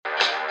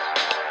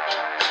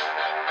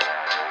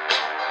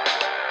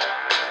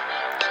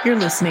You're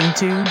listening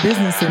to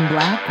Business in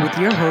Black with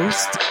your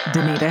host,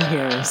 Danita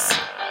Harris.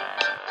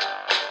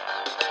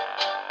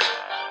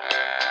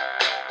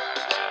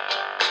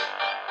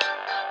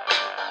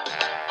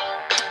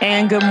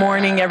 And good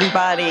morning,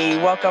 everybody.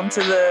 Welcome to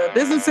the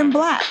Business in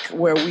Black,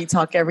 where we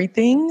talk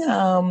everything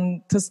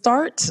to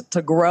start,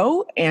 to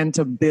grow, and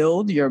to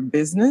build your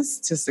business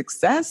to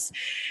success.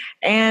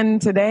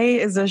 And today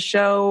is a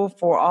show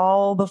for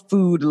all the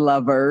food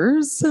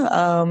lovers.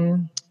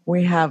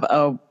 We have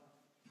a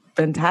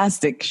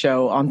fantastic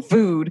show on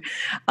food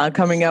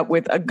coming up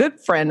with a good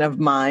friend of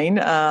mine,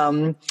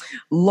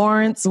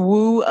 Lawerence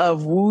Wu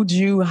of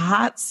WUJU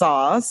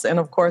Hotsauce, and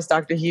of course,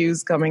 Dr.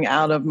 Hughes coming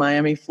out of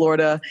Miami,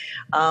 Florida.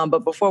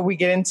 But before we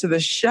get into the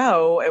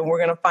show, and we're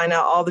going to find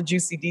out all the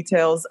juicy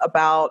details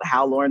about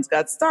how Lawerence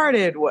got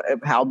started,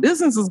 how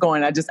business is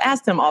going. I just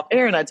asked him off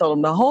air and I told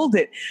him to hold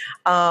it.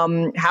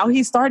 How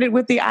he started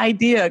with the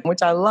idea,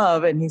 which I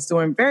love, and he's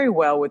doing very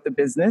well with the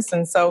business.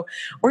 And so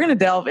we're going to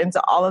delve into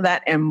all of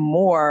that and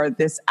more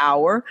this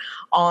hour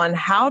on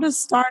how to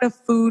start a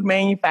food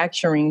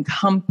manufacturing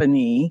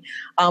company.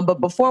 But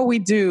before we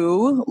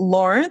do,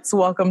 Lawerence,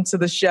 welcome to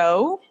the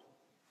show.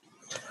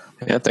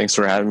 Yeah, thanks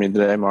for having me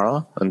today,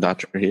 Marla and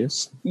Dr.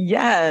 Hughes.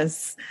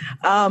 Yes.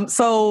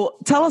 So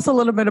tell us a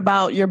little bit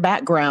about your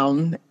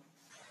background.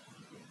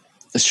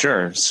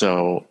 Sure.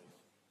 So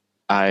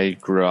I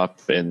grew up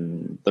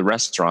in the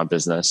restaurant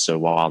business. So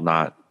while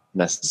not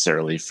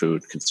necessarily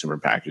food, consumer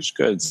packaged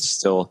goods,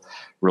 still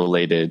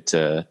related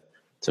to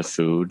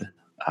food.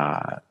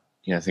 I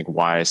think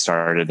why I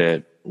started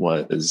it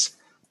was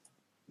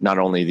not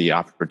only the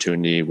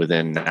opportunity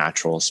within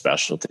natural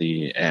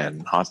specialty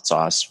and hot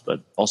sauce,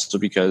 but also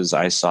because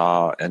I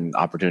saw an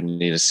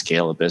opportunity to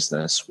scale a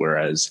business,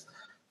 whereas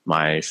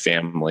my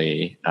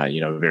family,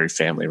 very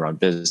family-run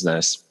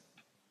business,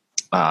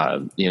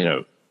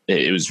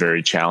 it was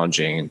very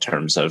challenging in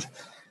terms of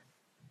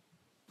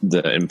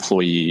the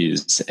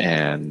employees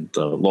and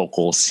the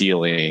local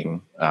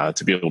ceiling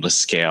to be able to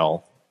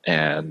scale.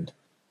 And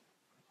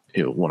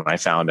when I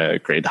found a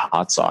great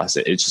hot sauce,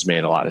 it just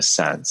made a lot of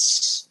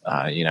sense.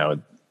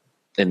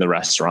 In the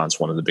restaurants,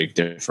 one of the big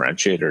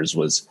differentiators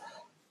was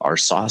our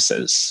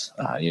sauces.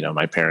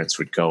 My parents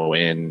would go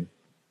in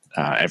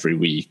every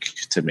week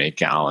to make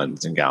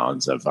gallons and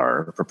gallons of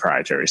our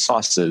proprietary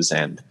sauces.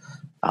 And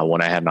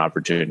when I had an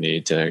opportunity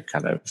to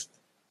kind of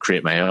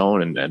create my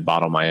own and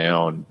bottle my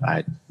own,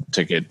 I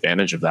took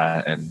advantage of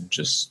that and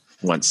just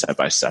went step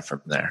by step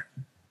from there.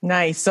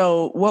 Nice.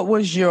 So what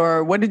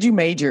did you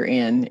major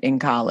in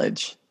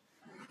college?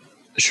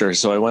 Sure.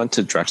 So I went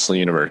to Drexel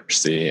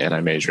University and I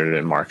majored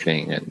in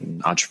marketing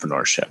and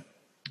entrepreneurship.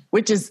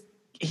 Which is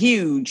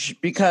huge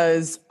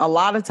because a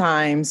lot of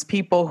times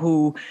people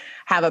who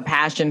have a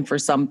passion for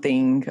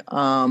something,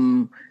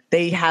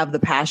 they have the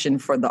passion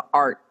for the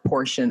art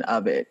portion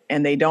of it,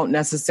 and they don't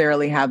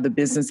necessarily have the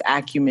business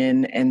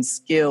acumen and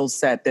skill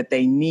set that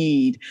they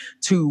need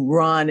to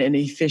run an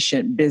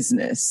efficient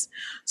business.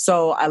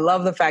 So I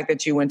love the fact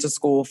that you went to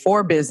school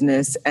for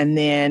business and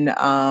then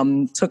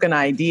took an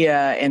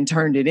idea and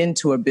turned it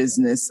into a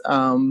business.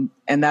 And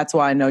that's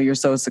why I know you're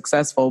so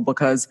successful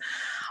because,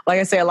 like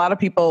I say, a lot of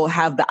people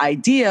have the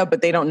idea,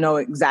 but they don't know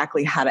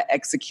exactly how to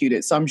execute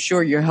it. So I'm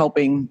sure you're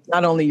helping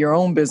not only your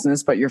own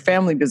business, but your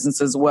family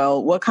business as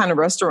well. What kind of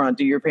restaurant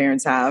do your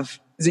parents have?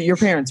 Is it your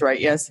parents, right?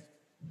 Yes.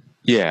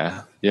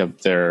 Yeah. Yep.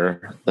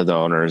 They're the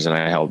owners and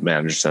I help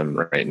manage them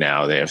right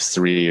now. They have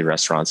 3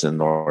 restaurants in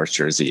the North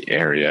Jersey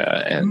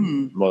area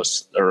and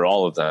most or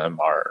all of them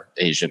are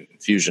Asian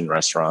fusion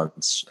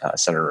restaurants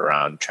centered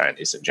around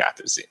Chinese and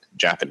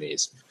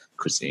Japanese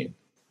cuisine.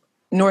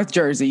 North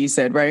Jersey, you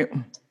said, right?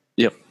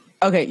 Yep.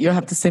 Okay, you'll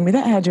have to send me the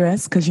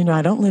address because,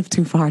 I don't live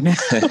too far now.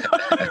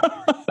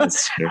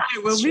 That's true. I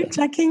will be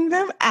checking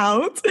them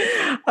out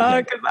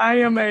because I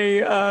am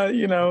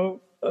a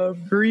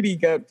greedy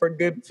gut for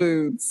good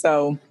food.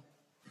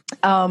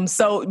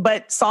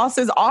 But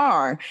sauces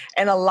are,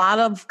 and a lot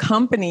of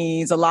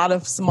companies, a lot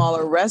of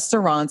smaller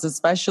restaurants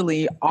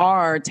especially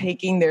are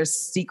taking their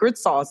secret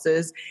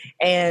sauces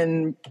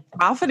and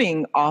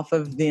profiting off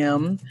of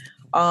them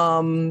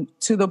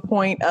to the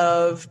point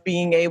of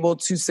being able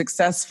to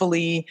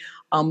successfully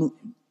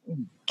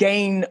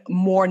gain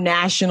more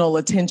national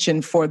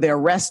attention for their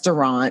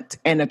restaurant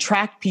and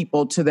attract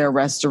people to their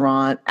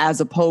restaurant, as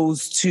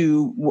opposed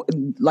to,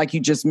 like you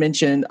just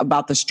mentioned,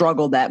 about the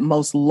struggle that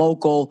most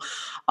local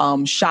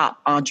shop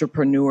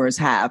entrepreneurs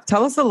have.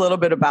 Tell us a little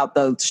bit about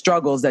the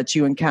struggles that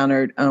you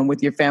encountered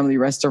with your family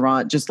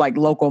restaurant, just like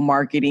local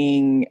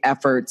marketing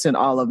efforts and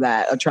all of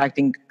that,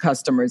 attracting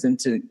customers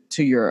into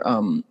your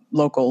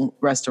local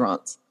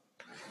restaurants.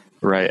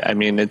 Right. I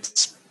mean,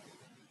 it's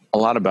a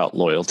lot about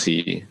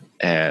loyalty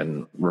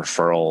and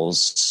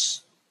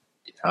referrals.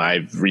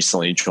 I've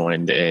recently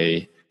joined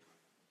a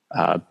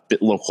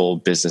local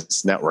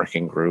business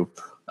networking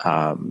group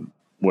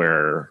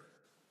where,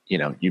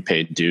 you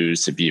pay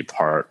dues to be a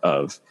part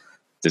of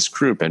this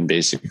group. And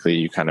basically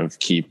you kind of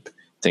keep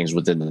things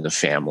within the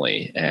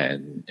family.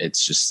 And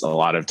it's just a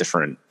lot of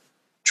different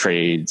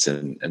trades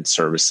and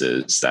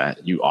services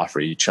that you offer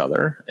each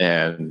other.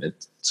 And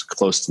it's a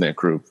close-knit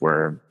group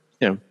where,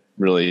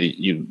 really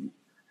you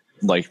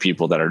like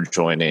people that are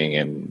joining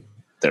and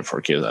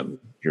therefore give them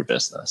your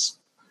business.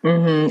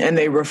 Mm-hmm. And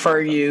they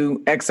refer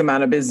you X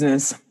amount of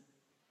business.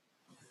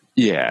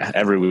 Yeah.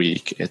 Every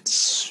week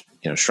it's,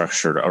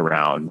 structured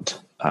around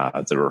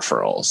the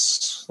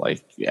referrals.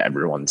 Like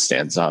everyone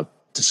stands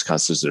up,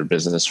 discusses their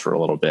business for a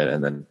little bit,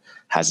 and then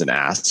has an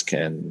ask.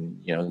 And,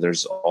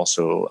 there's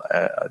also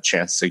a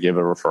chance to give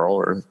a referral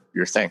or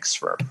your thanks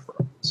for a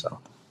referral. So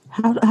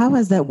how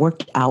has that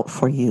worked out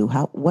for you?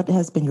 What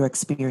has been your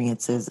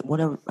experiences?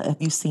 Have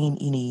you seen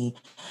any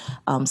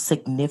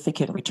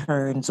significant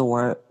returns,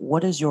 or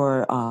what is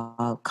your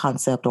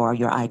concept or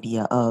your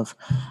idea of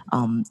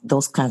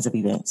those kinds of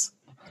events?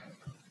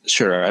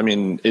 Sure. I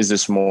mean, is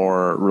this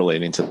more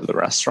relating to the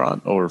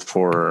restaurant or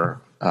for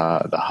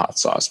the hot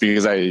sauce?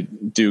 Because I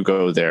do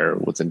go there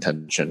with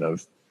intention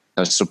of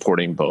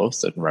supporting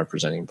both and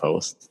representing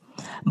both.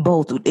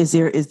 Both.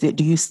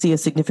 Do you see a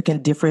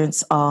significant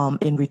difference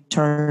in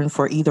return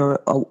for either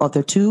of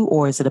the two,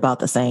 or is it about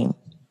the same?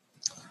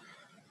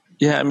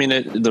 Yeah, I mean,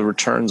 the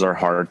returns are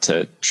hard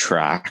to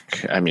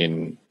track. I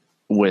mean,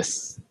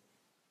 with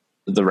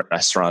the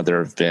restaurant,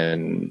 there have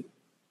been,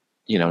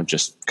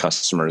 just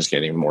customers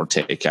getting more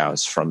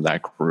takeouts from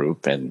that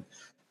group. And,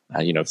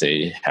 if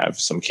they have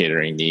some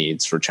catering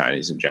needs for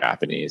Chinese and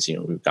Japanese,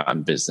 we've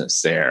gotten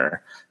business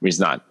there. I mean, it's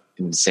not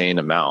insane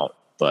amount,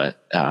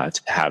 but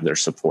to have their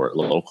support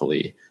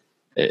locally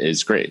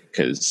is great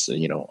because,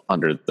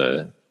 under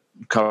the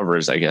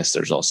covers, I guess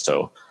there's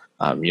also,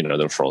 the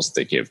referrals that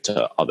they give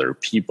to other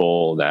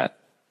people that,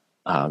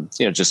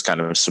 just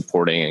kind of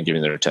supporting and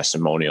giving their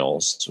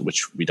testimonials,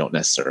 which we don't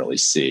necessarily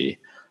see.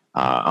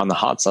 On the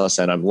hot sauce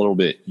end, I'm a little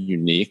bit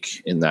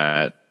unique in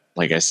that,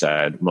 like I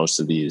said, most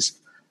of these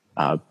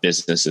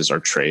businesses are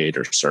trade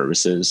or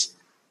services.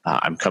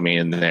 I'm coming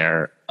in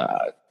there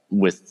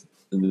with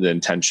the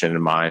intention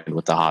in mind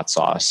with the hot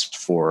sauce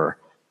for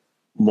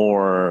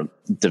more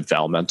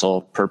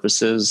developmental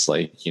purposes.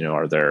 Like,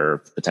 are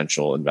there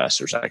potential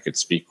investors I could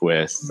speak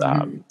with?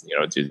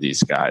 Do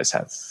these guys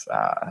have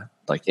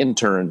like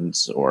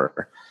interns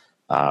or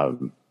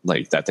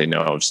like that they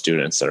know of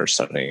students that are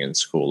studying in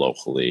school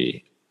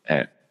locally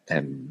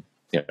and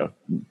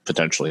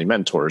potentially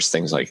mentors,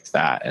 things like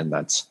that. And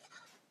that's,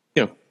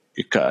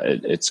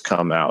 it's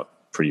come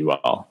out pretty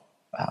well,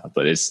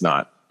 but it's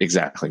not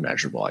exactly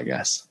measurable, I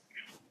guess.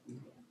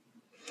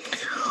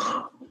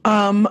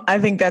 I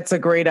think that's a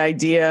great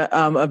idea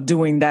of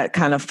doing that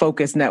kind of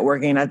focused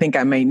networking. I think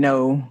I may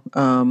know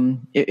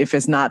if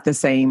it's not the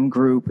same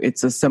group,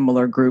 it's a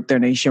similar group. They're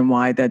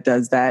nationwide that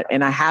does that.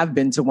 And I have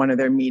been to one of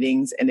their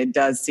meetings, and it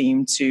does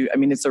seem to,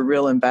 it's a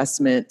real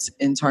investment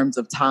in terms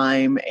of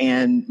time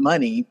and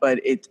money, but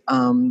it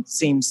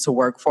seems to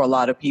work for a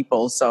lot of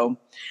people. So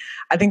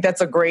I think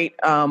that's a great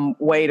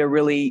way to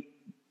really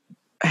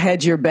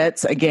hedge your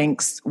bets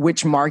against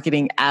which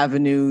marketing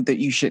avenue that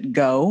you should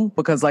go.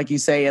 Because like you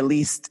say, at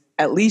least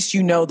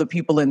the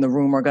people in the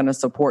room are going to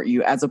support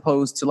you, as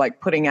opposed to like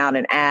putting out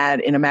an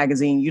ad in a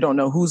magazine. You don't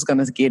know who's going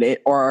to get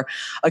it, or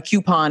a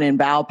coupon in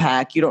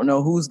Valpak. You don't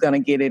know who's going to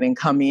get it and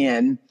come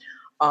in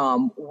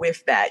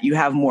with that. You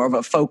have more of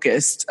a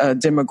focused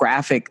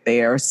demographic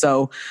there.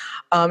 So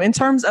in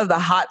terms of the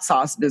hot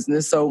sauce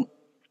business, so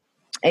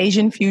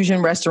Asian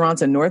fusion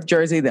restaurants in North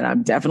Jersey that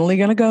I'm definitely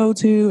going to go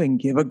to and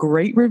give a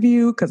great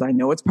review because I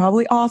know it's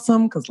probably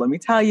awesome. Because let me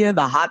tell you,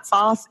 the hot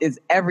sauce is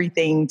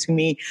everything to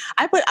me.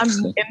 And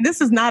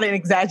this is not an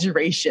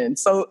exaggeration.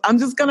 So I'm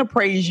just going to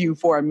praise you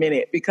for a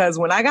minute, because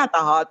when I got the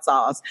hot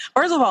sauce,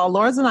 first of all,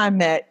 Lawerence and I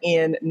met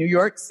in New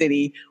York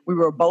City. We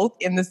were both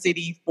in the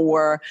city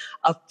for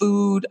a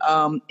food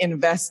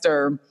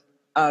investor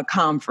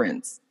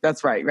conference.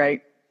 That's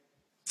right?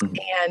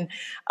 And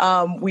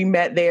we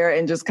met there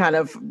and just kind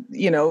of,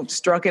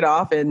 struck it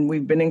off, and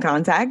we've been in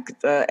contact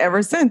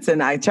ever since.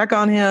 And I check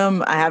on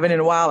him. I haven't in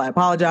a while. I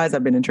apologize.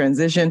 I've been in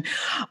transition,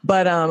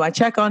 but I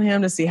check on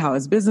him to see how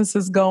his business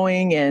is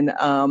going.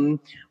 And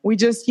we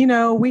just,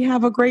 we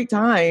have a great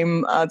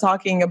time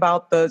talking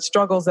about the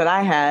struggles that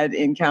I had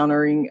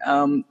encountering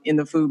in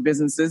the food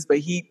businesses, but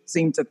he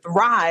seemed to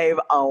thrive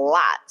a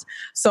lot.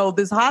 So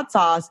this hot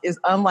sauce is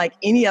unlike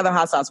any other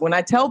hot sauce. When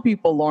I tell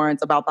people,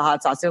 Lawerence, about the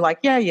hot sauce, they're like,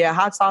 yeah,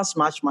 hot sauce,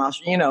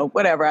 smosh,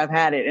 whatever, I've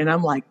had it. And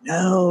I'm like,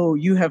 no,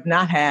 you have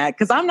not had,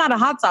 because I'm not a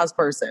hot sauce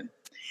person.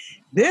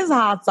 This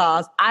hot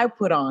sauce, I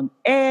put on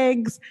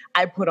eggs,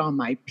 I put on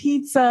my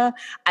pizza,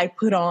 I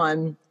put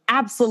on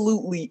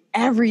absolutely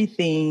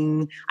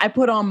everything. I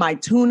put on my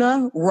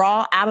tuna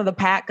raw out of the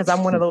pack, because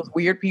I'm one of those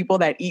weird people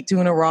that eat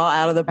tuna raw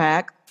out of the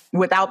pack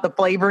without the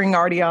flavoring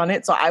already on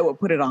it. So I would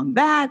put it on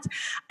that.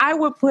 I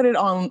would put it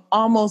on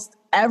almost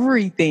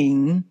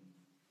everything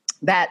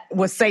that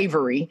was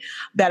savory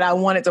that I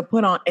wanted to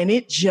put on. And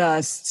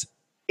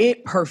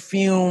it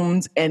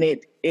perfumed, and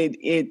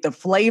the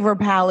flavor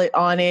palette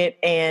on it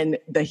and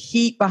the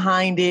heat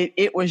behind it,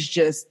 it was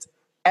just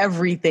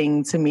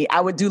everything to me. I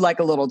would do like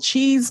a little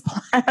cheese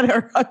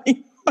platter.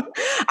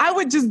 I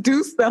would just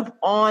do stuff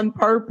on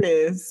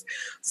purpose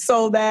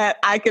so that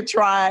I could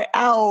try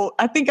out.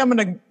 I think I'm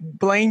going to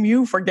blame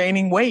you for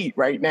gaining weight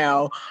right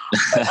now.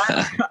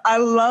 I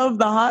love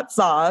the hot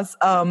sauce.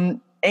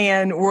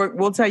 And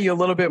we'll tell you a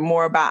little bit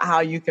more about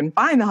how you can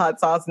find the hot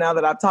sauce now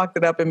that I've talked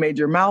it up and made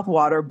your mouth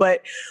water.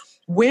 But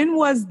when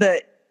was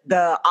the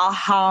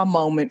aha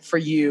moment for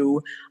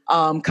you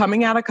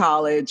coming out of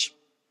college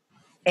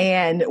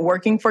and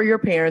working for your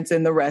parents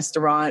in the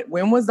restaurant?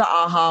 When was the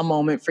aha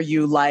moment for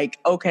you? Like,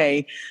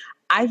 okay,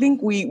 I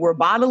think we're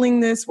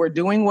bottling this, we're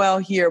doing well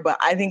here, but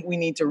I think we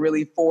need to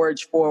really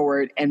forge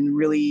forward and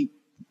really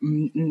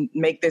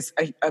make this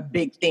a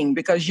big thing,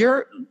 because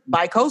you're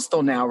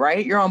bi-coastal now,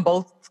 right? You're on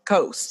both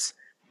coasts.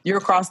 You're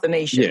across the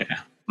nation. Yeah.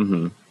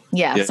 Mm-hmm.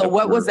 Yeah. So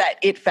what was that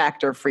it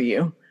factor for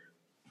you?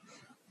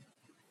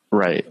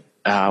 Right.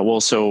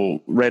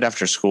 So right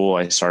after school,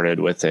 I started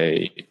with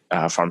a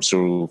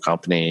pharmaceutical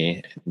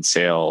company in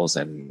sales,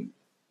 and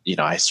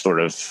I sort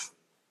of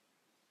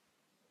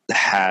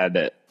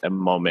had a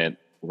moment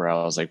where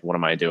I was like, "What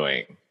am I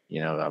doing?"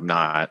 I'm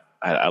not.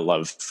 I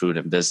love food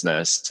and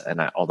business,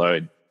 and although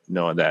I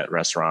know that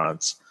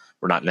restaurants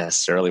were not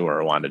necessarily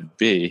where I wanted to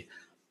be,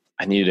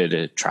 I needed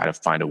to try to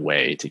find a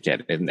way to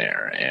get in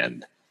there.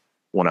 And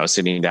when I was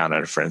sitting down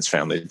at a friend's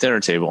family dinner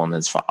table, and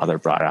his father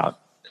brought out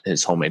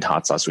his homemade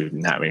hot sauce we've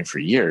been having for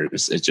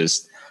years, it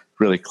just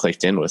really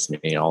clicked in with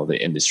me, all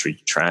the industry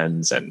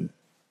trends and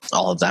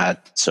all of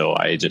that. So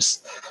I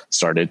just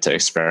started to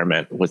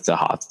experiment with the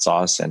hot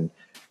sauce, and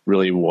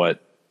really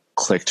what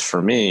clicked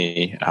for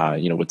me,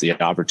 with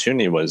the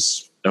opportunity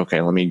was,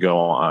 okay, let me go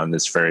on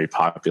this very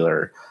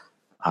popular,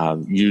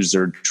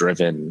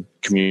 user-driven,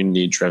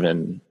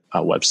 community-driven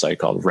website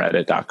called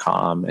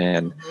reddit.com.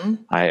 And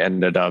I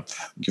ended up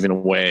giving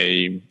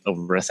away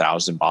over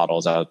 1,000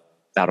 bottles out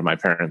of my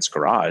parents'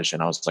 garage.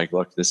 And I was like,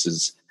 look, this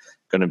is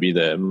going to be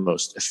the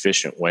most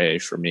efficient way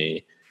for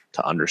me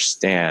to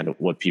understand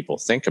what people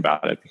think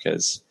about it,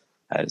 because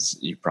as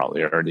you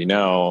probably already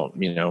know,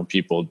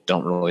 people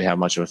don't really have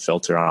much of a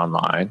filter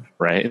online,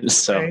 right?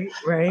 So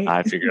right.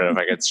 I figured if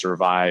I could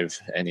survive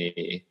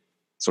any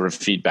sort of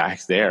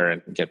feedback there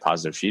and get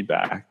positive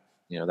feedback,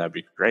 that'd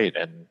be great.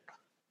 And,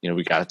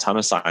 we got a ton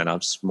of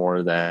signups,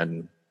 more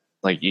than,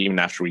 like, even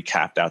after we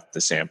capped out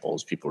the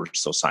samples, people were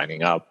still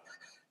signing up,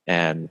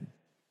 and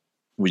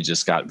we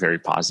just got very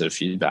positive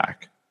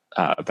feedback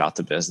about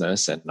the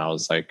business. And I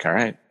was like, all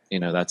right,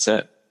 that's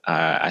it.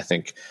 I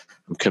think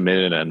I'm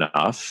committed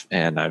enough,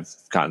 and I've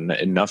gotten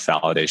enough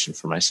validation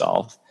for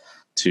myself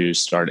to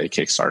start a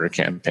Kickstarter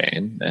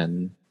campaign,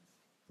 and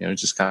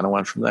just kind of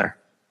went from there.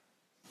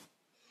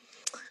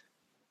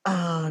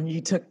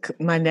 You took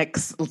my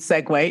next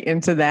segue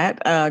into that,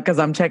 because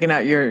I'm checking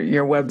out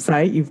your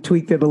website. You've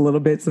tweaked it a little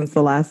bit since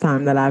the last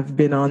time that I've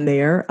been on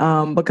there,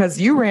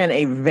 because you ran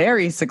a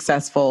very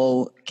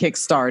successful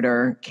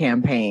Kickstarter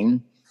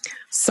campaign.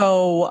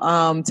 So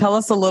tell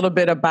us a little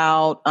bit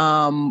about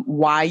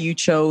why you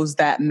chose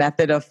that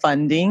method of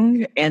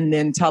funding, and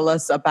then tell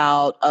us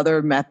about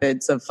other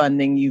methods of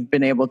funding you've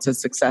been able to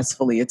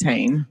successfully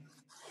attain.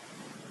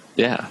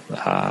 Yeah.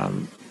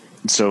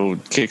 So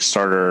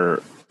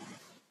Kickstarter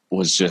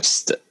was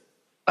just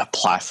a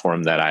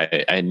platform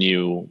that I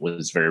knew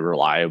was very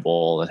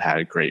reliable. It had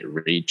a great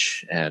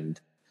reach, and,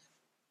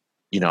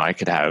 I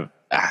could have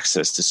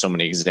access to so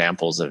many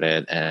examples of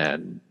it.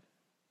 And,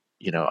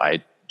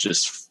 I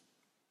just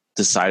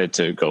decided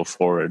to go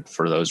forward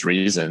for those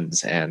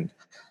reasons, and,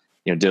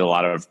 did a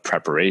lot of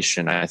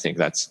preparation. I think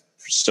that's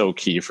so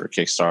key for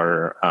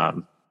Kickstarter.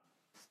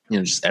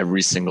 Just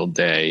every single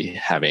day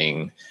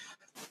having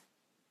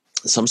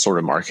some sort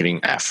of marketing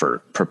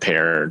effort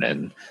prepared,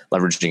 and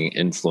leveraging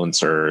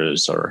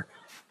influencers or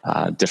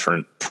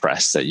different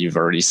press that you've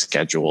already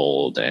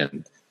scheduled,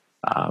 and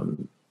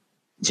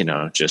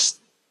just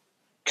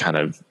kind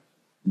of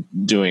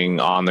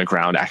doing on the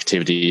ground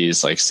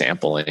activities like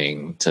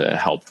sampling to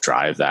help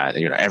drive that.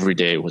 Every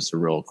day was a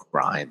real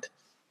grind,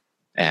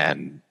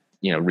 and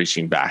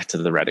reaching back to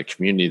the Reddit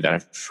community that I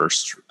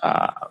first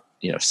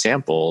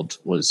sampled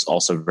was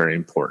also very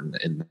important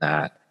in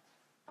that.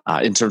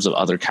 In terms of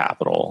other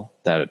capital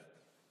that,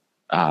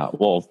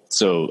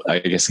 so I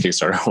guess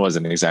Kickstarter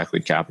wasn't exactly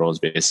capital. It was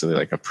basically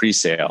like a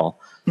pre-sale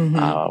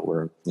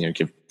where,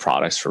 give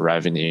products for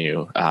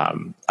revenue.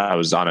 I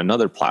was on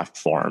another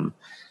platform,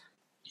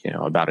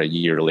 about a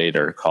year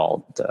later,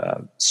 called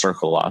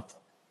Circle Up,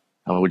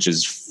 which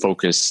is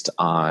focused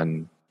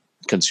on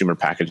consumer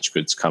packaged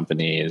goods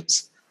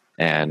companies,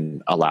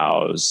 and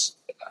allows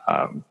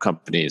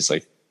companies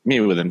like me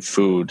within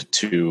food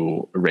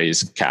to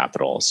raise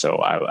capital. So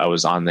I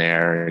was on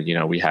there,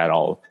 we had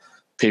all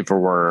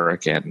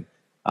paperwork and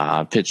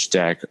pitch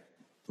deck,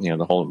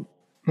 the whole,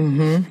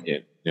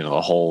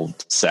 the whole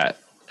set,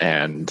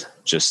 and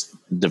just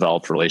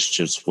developed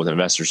relationships with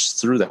investors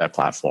through that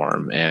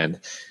platform, and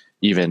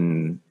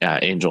even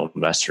angel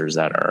investors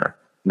that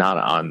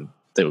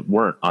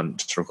weren't on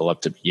Circle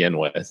Up to begin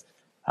with,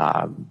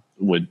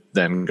 would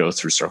then go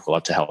through Circle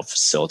Up to help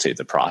facilitate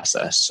the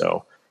process.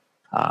 So,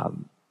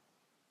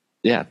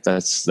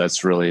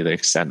 that's really the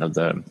extent of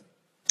the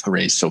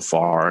raised so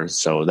far.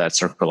 So that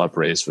Circle Up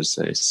raise was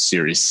a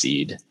Series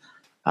Seed,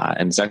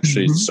 and it's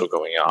actually still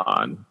going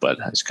on, but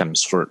has kind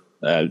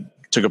of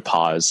took a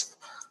pause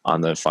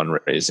on the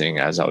fundraising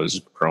as I was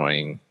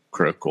growing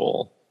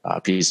critical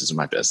pieces of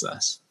my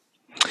business.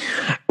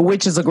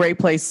 Which is a great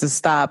place to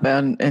stop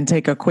and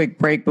take a quick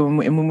break. And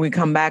when we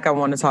come back, I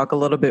want to talk a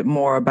little bit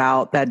more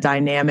about that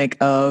dynamic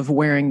of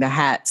wearing the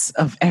hats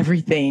of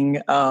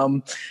everything,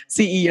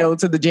 CEO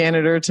to the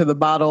janitor to the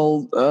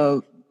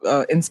bottle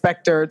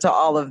inspector to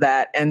all of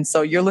that. And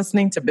so you're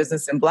listening to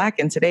Business in Black.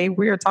 And today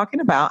we are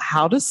talking about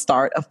how to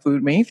start a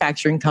food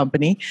manufacturing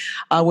company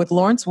with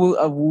Lawerence Wu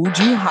of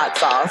WUJU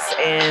Hotsauce.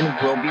 And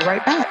we'll be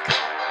right back.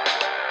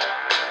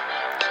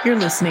 You're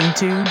listening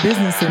to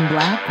Business in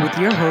Black with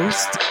your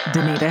host,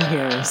 Danita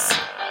Harris.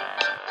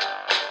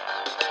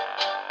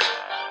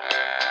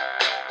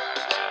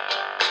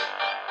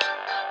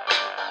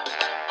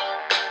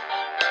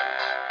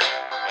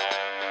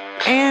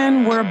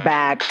 And we're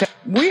back.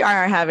 We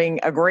are having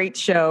a great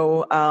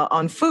show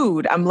on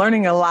food. I'm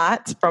learning a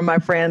lot from my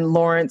friend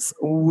Lawerence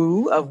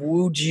Wu of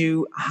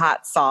WUJU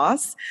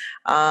Hotsauce,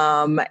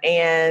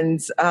 and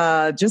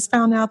just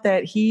found out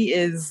that he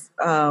is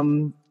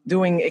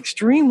doing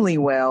extremely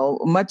well,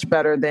 much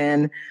better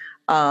than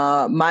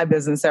my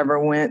business ever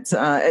went.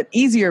 An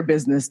easier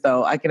business,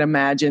 though, I can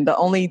imagine. The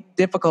only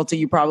difficulty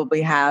you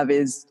probably have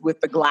is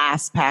with the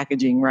glass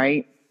packaging,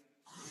 right?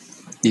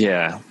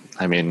 Yeah.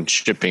 I mean,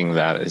 shipping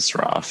that is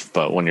rough,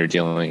 but when you're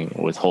dealing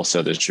with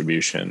wholesale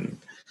distribution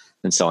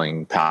and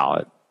selling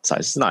pallet size,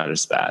 it's not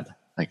as bad.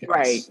 I guess.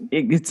 Right.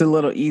 It's a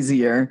little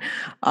easier.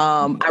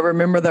 I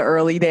remember the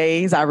early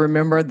days. I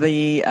remember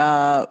the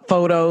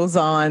photos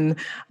on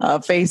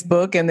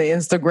Facebook and the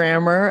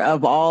Instagrammer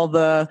of all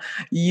the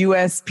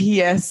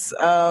USPS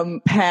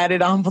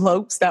padded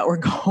envelopes that were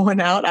going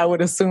out, I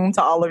would assume,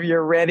 to all of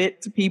your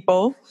Reddit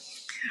people.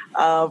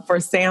 For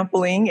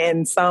sampling,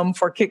 and some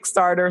for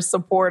Kickstarter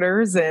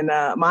supporters. And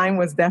mine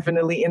was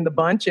definitely in the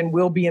bunch and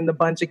will be in the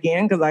bunch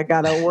again because I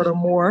got to order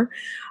more.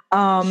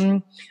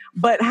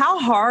 But how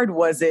hard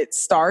was it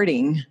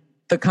starting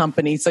the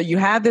company? So you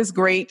had this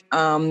great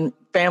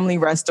family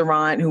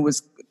restaurant who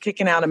was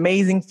kicking out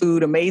amazing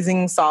food,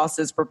 amazing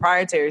sauces,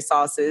 proprietary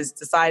sauces,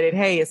 decided,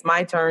 hey, it's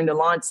my turn to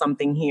launch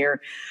something here.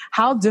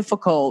 How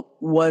difficult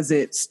was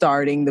it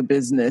starting the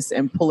business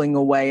and pulling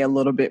away a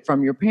little bit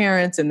from your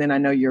parents? And then I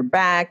know you're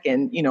back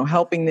and,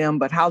 helping them,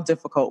 but how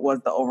difficult was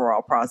the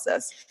overall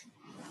process?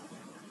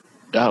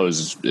 It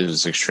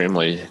was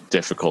extremely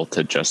difficult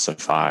to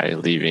justify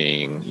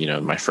leaving,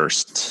 my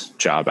first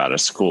job out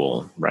of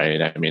school,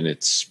 right? I mean,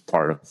 it's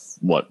part of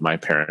what my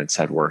parents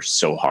had worked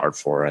so hard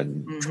for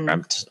and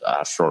dreamt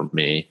for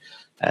me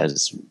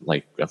as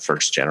like a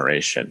first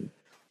generation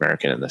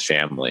American in the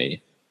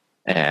family.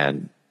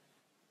 And,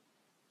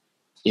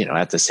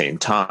 at the same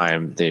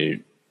time,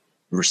 they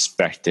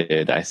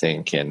respected, I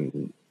think,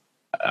 and,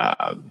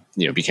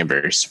 became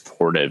very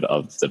supportive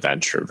of the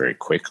venture very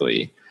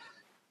quickly.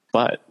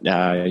 But,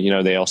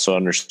 they also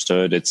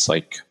understood it's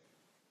like,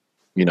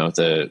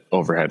 the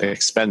overhead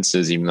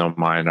expenses, even though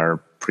mine are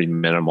pretty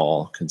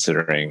minimal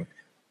considering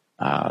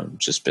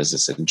just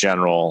business in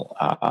general.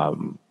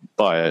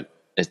 But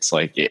it's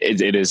like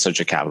it is such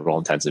a capital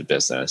intensive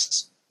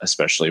business,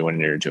 especially when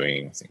you're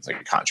doing things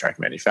like contract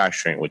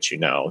manufacturing, which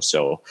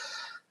So,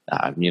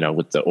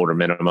 with the order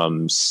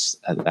minimums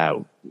that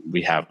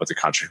we have with the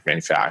contract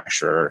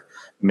manufacturer,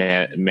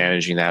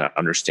 managing that,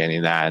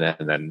 understanding that,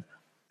 and then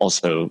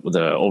also,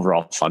 the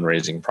overall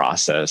fundraising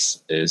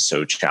process is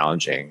so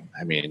challenging.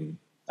 I mean,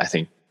 I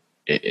think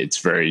it's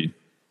very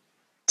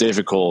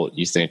difficult.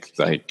 You think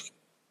like,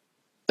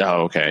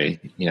 oh,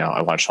 okay,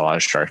 I watched a lot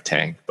of Shark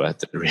Tank, but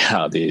the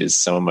reality is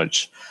so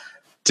much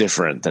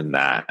different than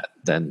that,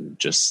 than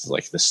just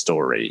like the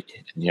story.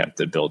 And you have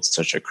to build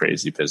such a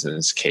crazy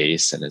business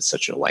case, and it's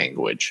such a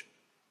language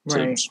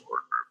to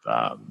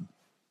absorb.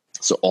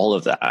 So all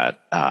of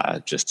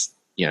that just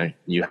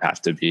you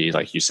have to be,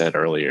 like you said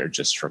earlier,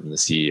 just from the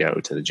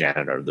CEO to the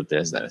janitor of the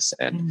business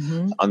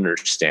and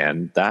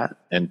understand that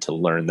and to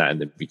learn that in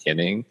the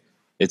beginning.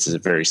 It's a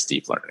very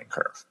steep learning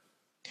curve.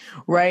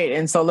 Right.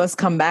 And so let's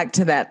come back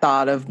to that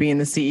thought of being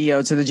the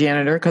CEO to the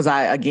janitor, because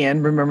I,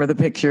 again, remember the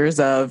pictures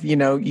of,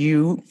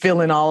 you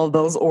filling all of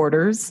those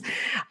orders,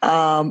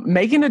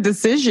 making a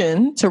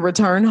decision to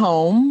return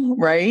home,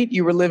 right?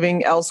 You were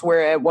living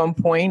elsewhere at one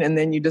point, and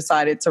then you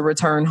decided to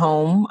return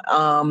home.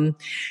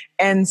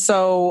 And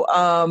so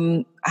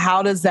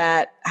how does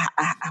that,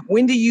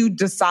 when do you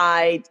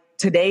decide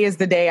today is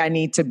the day I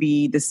need to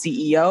be the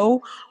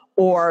CEO?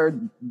 Or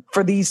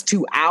for these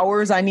 2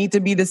 hours, I need to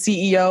be the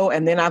CEO,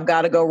 and then I've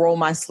got to go roll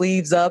my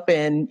sleeves up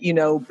and,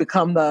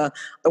 become the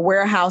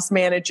warehouse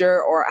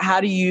manager? Or how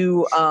do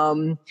you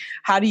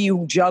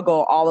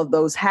juggle all of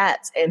those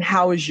hats? And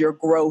how is your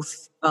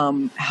growth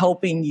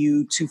helping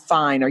you to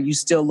find? Are you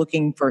still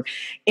looking for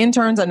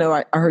interns? I know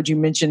I heard you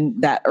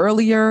mention that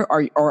earlier.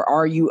 Or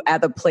are you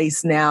at a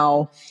place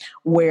now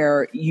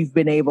where you've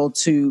been able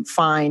to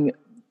find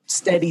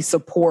steady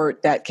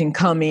support that can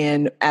come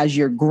in as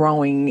you're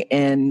growing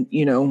and,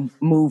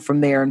 move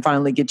from there and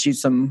finally get you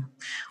some,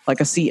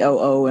 like a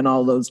COO and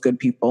all those good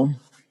people?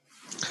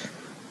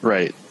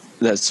 Right.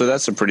 That's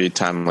a pretty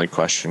timely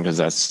question because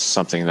that's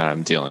something that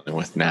I'm dealing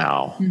with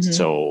now. Mm-hmm.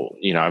 So,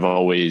 I've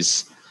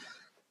always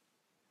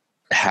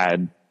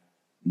had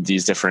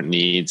these different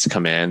needs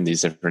come in,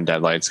 these different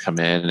deadlines come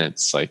in. And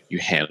it's like you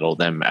handle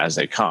them as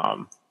they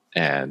come.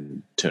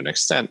 And to an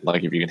extent,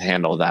 like if you can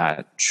handle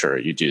that, sure,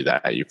 you do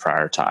that, you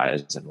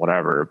prioritize and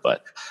whatever.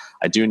 But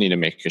I do need to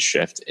make a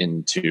shift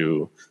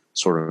into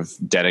sort of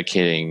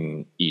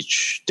dedicating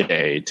each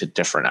day to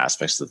different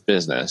aspects of the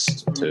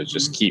business to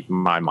just keep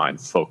my mind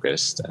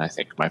focused. And I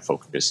think my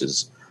focus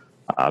is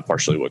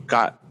partially what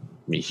got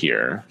me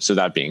here. So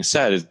that being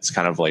said, it's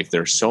kind of like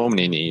there's so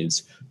many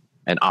needs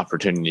and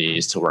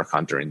opportunities to work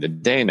on during the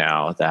day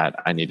now that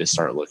I need to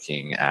start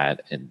looking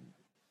at an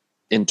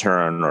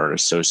intern or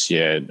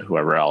associate,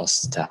 whoever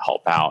else to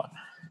help out.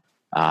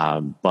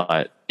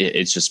 But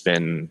it's just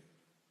been,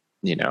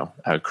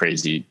 a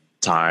crazy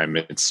time.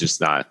 It's just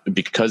not,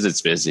 because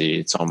it's busy.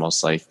 It's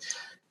almost like,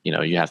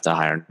 you have to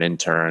hire an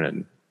intern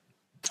and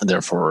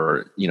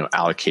therefore,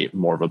 allocate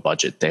more of a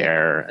budget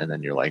there. And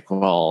then you're like,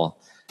 well,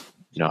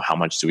 how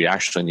much do we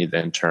actually need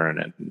the intern?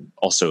 And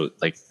also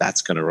like,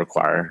 that's going to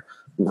require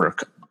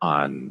work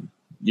on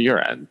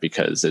your end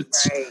because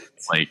it's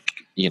like,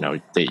 you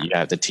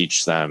have to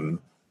teach them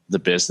the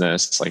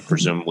business. Like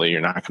presumably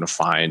you're not going to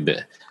find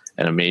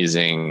an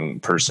amazing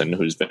person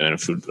who's been in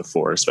food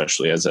before,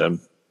 especially as a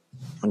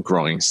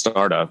growing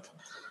startup.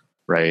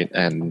 Right.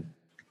 And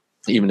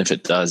even if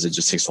it does, it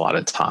just takes a lot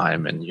of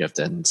time and you have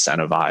to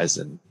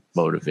incentivize and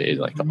motivate,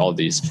 like all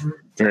these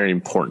very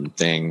important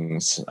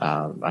things.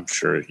 I'm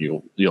sure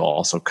you'll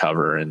also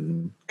cover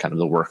in kind of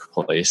the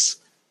workplace.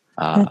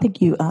 I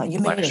think you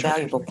made a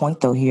valuable point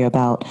though here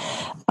about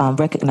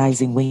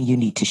recognizing when you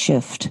need to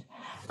shift.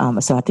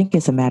 So I think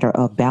it's a matter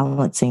of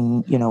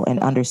balancing, and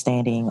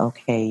understanding,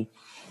 okay,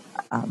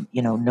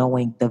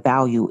 knowing the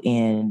value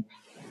in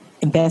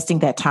investing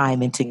that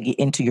time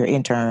into your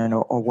intern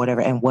or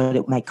whatever, and what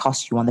it might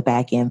cost you on the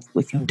back end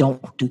if you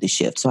don't do the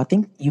shift. So I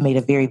think you made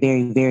a very,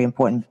 very, very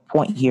important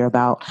point here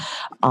about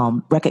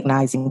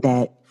recognizing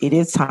that it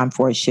is time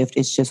for a shift.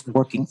 It's just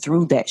working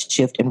through that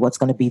shift and what's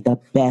going to be the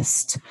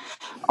best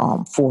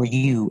for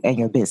you and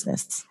your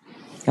business.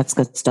 That's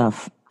good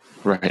stuff.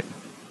 Right.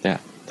 Yeah.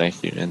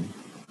 Thank you. And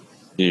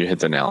you hit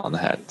the nail on the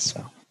head.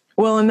 So.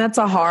 Well, and that's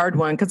a hard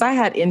one because I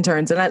had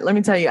interns, and let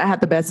me tell you, I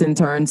had the best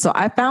interns. So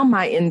I found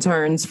my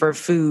interns for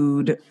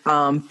food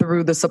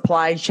through the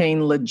supply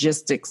chain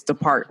logistics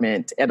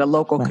department at a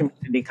local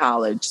community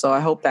college. So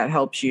I hope that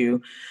helps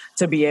you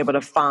to be able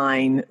to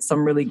find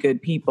some really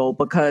good people,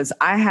 because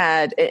I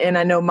had, and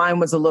I know mine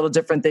was a little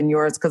different than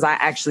yours because I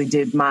actually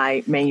did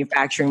my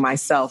manufacturing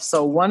myself.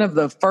 So one of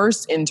the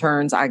first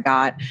interns I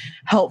got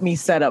helped me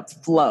set up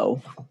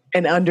Flow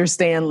and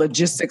understand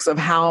logistics of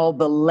how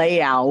the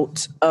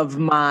layout of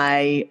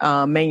my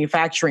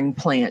manufacturing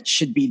plant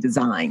should be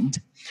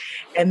designed.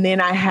 And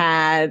then I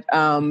had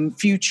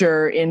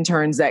future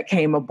interns that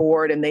came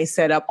aboard, and they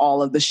set up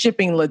all of the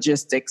shipping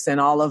logistics and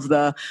all of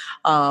the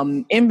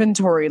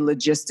inventory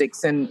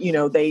logistics. And,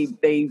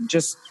 they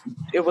just,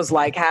 it was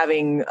like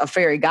having a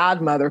fairy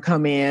godmother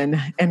come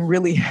in and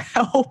really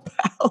help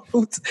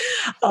out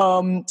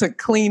to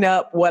clean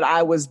up what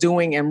I was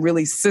doing and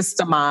really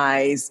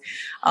systemize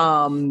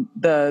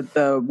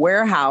the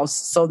warehouse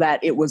so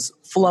that it was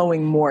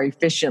flowing more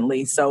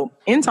efficiently. So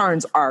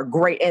interns are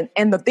great.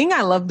 And the thing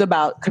I loved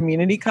about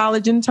community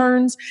college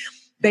interns,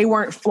 they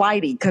weren't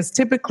flighty because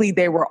typically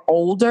they were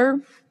older.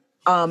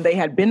 They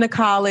had been to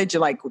college,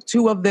 like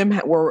two of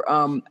them were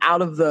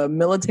out of the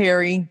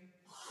military.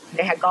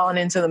 They had gone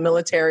into the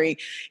military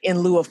in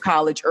lieu of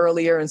college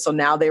earlier. And so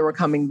now they were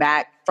coming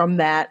back from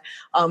that.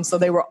 So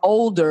they were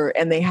older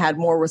and they had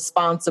more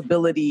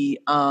responsibility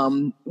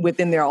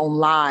within their own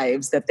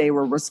lives, that they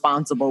were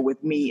responsible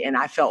with me. And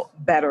I felt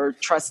better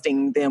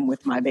trusting them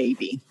with my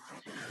baby.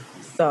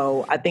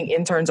 So I think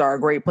interns are a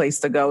great place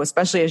to go,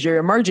 especially as you're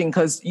emerging,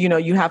 because,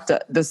 you have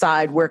to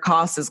decide where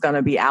cost is going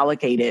to be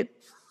allocated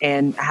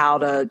and how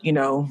to,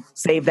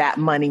 save that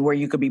money where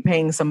you could be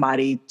paying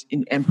somebody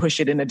and push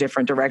it in a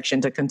different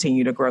direction to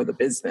continue to grow the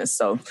business.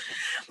 So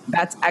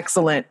that's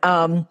excellent.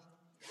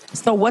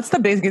 So what's the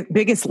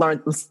biggest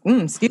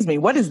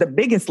what is the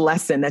biggest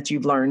lesson that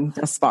you've learned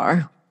thus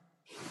far?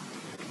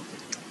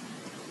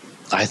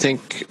 I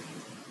think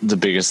the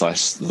biggest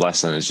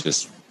lesson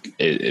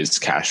is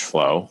cash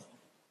flow.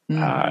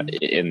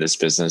 In this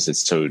business,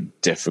 it's so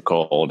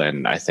difficult.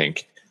 And I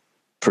think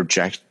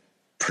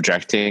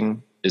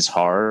projecting is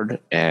hard,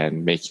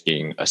 and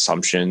making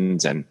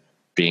assumptions and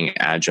being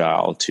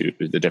agile to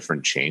the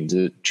different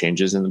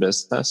changes in the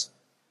business.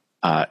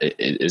 It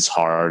is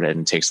hard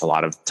and takes a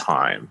lot of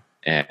time,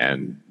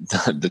 and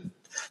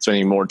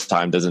spending more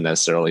time doesn't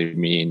necessarily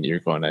mean you're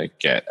going to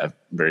get a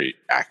very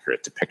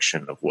accurate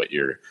depiction of what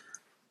you're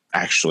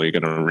actually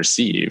going to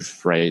receive.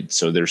 Right.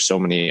 So there's so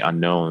many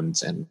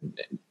unknowns, and,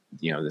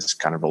 this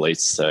kind of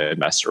relates to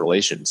investor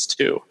relations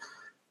too.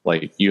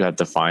 Like you have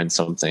to find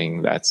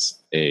something that's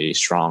a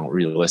strong,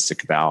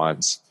 realistic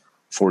balance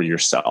for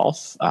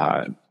yourself.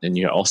 And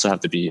you also have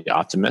to be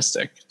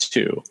optimistic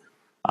too,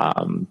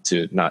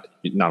 to not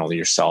only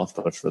yourself,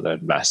 but for the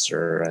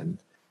investor. And,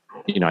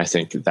 I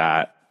think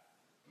that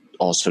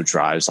also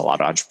drives a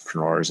lot of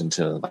entrepreneurs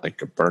into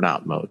like a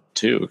burnout mode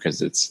too,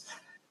 because it's,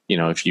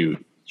 if you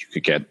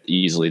could get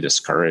easily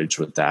discouraged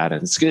with that.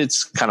 And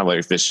it's kind of like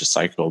a vicious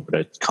cycle, but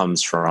it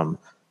comes from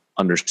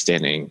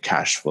understanding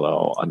cash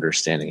flow,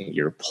 understanding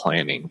your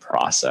planning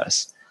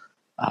process.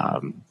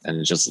 And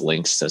it just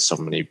links to so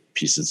many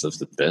pieces of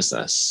the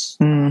business.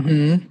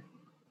 Mm-hmm.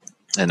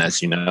 And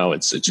as you know,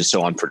 it's just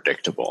so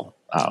unpredictable.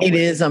 It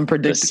is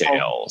unpredictable. The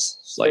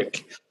sales,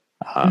 like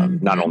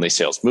not only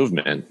sales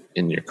movement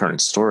in your current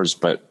stores,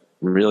 but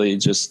really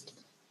just,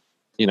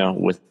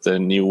 with the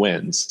new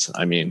wins.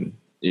 I mean,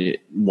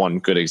 one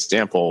good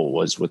example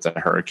was with the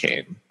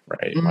hurricane,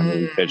 right? When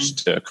we pitched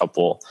to a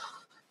couple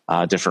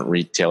different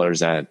retailers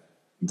that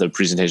the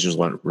presentations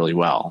went really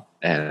well.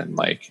 And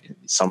like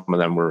some of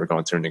them were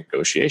going through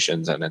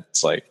negotiations, and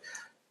it's like,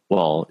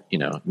 well,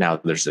 now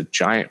there's a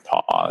giant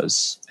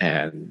pause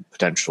and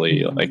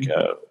potentially like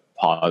a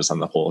pause on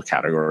the whole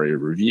category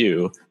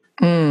review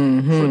for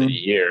the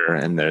year.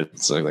 And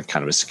there's like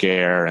kind of a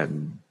scare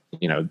and,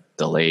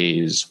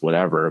 delays,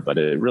 whatever, but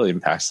it really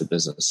impacts the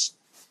business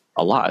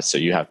a lot. So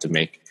you have to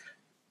make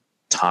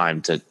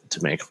time to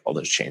make all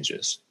those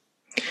changes.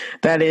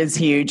 That is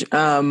huge.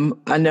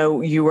 I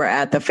know you were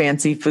at the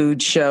Fancy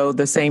Food Show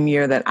the same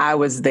year that I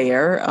was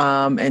there,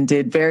 and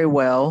did very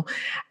well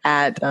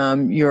at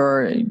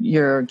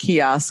your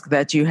kiosk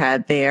that you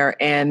had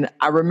there. And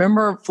I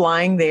remember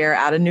flying there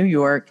out of New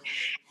York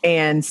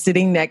and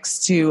sitting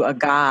next to a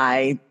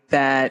guy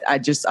that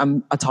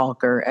I'm a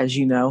talker, as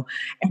you know,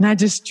 and I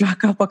just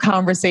struck up a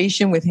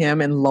conversation with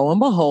him, and lo and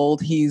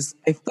behold, he's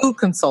a food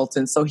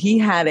consultant. So he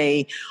had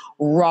a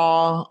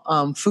raw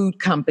food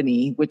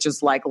company, which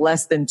is like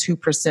less than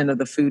 2% of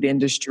the food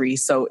industry.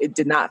 So it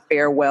did not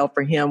fare well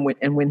for him.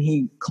 And when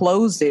he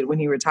closed it, when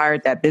he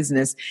retired that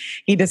business,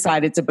 he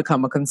decided to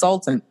become a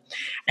consultant.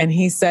 And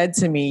he said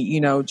to me,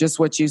 just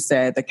what you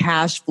said, the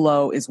cash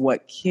flow is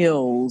what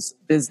kills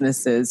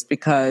businesses,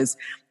 because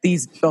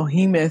these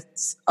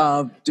behemoths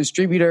of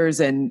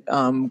distributors and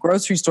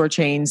grocery store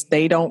chains,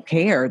 they don't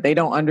care. They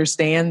don't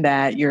understand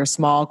that you're a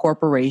small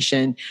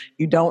corporation.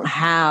 You don't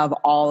have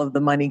all of the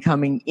money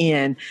coming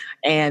in,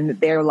 and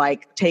they're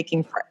like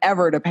taking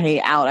forever to pay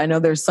out. I know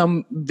there's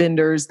some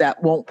vendors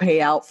that won't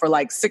pay out for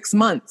like 6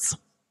 months.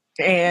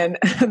 And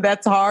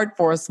that's hard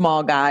for a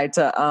small guy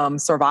to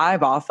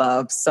survive off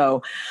of.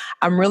 So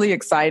I'm really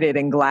excited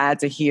and glad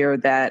to hear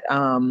that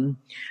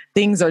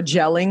things are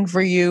gelling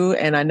for you.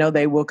 And I know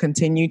they will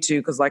continue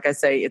to, because like I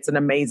say, it's an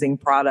amazing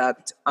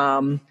product.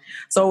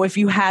 So if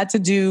you had to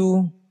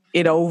do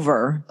it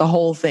over, the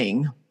whole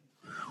thing,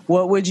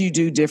 what would you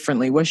do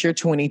differently? What's your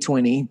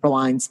 2020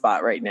 blind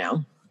spot right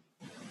now?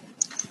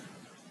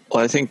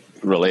 Well, I think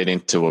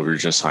relating to what we were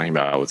just talking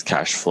about with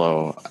cash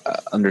flow,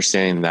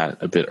 understanding that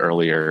a bit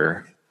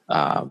earlier,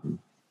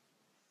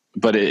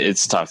 but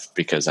it's tough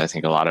because I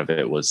think a lot of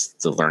it was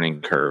the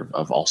learning curve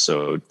of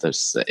also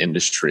the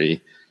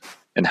industry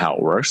and how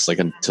it works, like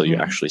until you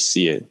actually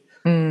see it.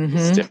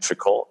 It's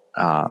difficult.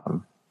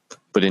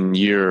 But in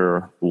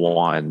year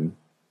one,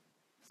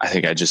 I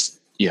think I just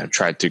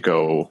tried to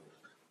go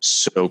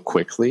so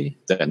quickly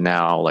that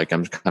now like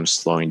I'm kind of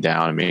slowing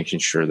down and making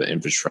sure the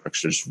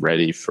infrastructure is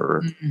ready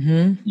for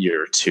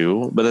year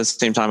two. But at the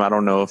same time, I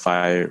don't know if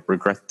I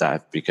regret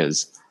that,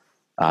 because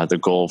the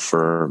goal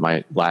for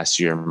my last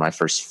year, my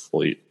first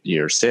full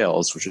year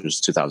sales, which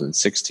was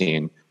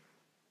 2016,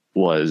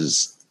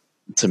 was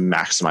to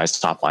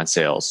maximize top line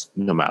sales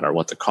no matter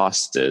what the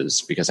cost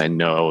is, because I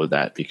know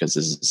that because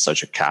this is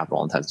such a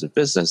capital intensive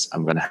business,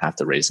 I'm going to have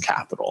to raise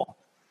capital.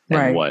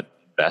 Right. And what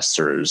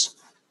investors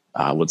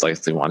would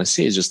likely want to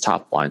see is just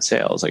top line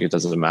sales. Like it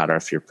doesn't matter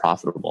if you're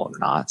profitable or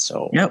not.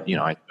 So,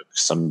 I took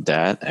some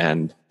debt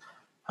and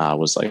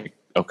was like,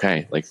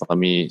 okay, like let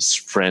me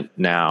sprint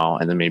now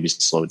and then maybe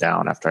slow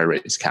down after I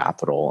raise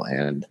capital.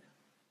 And,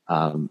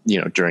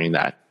 during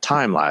that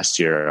time last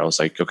year, I was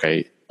like,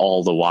 okay,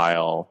 all the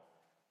while,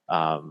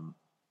 I'll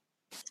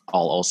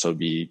also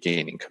be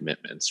gaining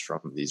commitments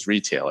from these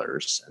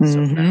retailers. And so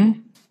now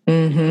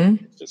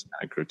it just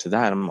kind of grew to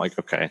that. I'm like,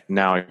 okay,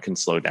 now I can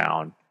slow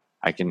down.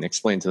 I can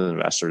explain to the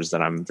investors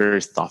that I'm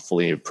very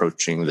thoughtfully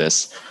approaching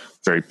this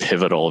very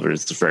pivotal,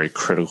 very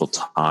critical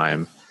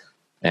time,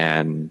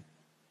 and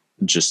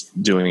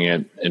just doing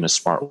it in a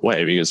smart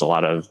way, because a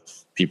lot of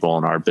people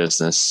in our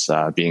business,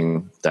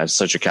 being that's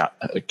such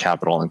a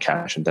capital and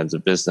cash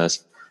intensive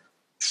business,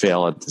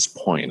 fail at this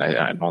point.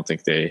 I don't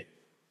think they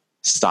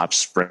stop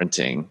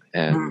sprinting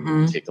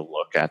and take a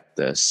look at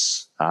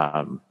this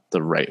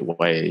the right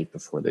way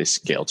before they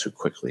scale too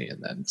quickly.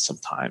 And then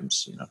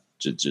sometimes,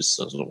 it just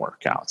doesn't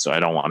work out. So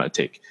I don't want to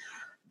take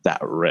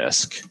that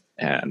risk.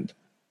 And,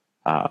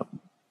 I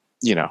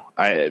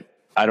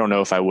don't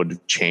know if I would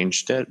have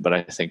changed it, but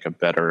I think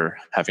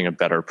having a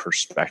better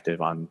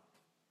perspective on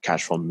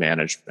cash flow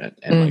management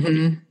and like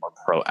being more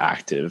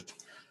proactive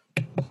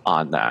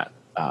on that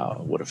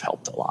would have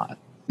helped a lot.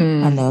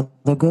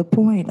 Another good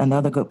point.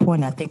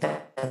 I think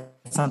that's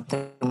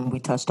something we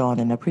touched on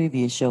in the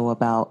previous show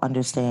about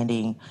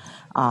understanding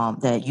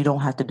that you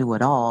don't have to do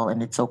it all,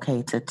 and it's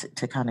okay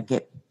to kind of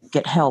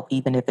get help,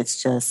 even if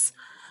it's just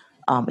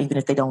even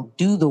if they don't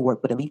do the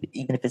work, but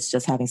even if it's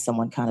just having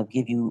someone kind of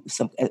give you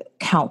some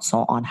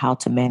counsel on how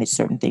to manage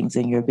certain things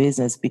in your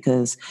business,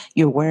 because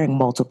you're wearing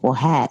multiple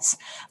hats.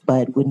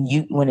 But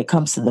when it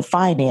comes to the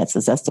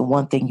finances, that's the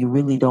one thing you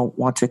really don't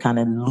want to kind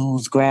of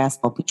lose grasp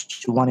of,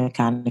 but you want to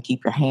kind of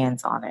keep your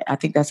hands on it. I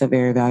think that's a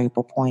very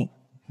valuable point.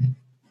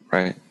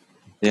 Right.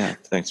 Yeah.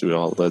 Thanks. We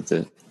all lived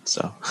it.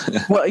 So,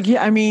 well,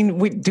 yeah, I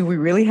mean, do we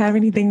really have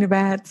anything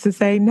bad to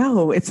say?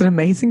 No, it's an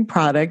amazing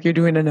product. You're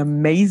doing an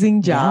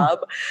amazing job.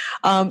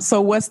 Yeah. So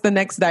what's the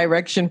next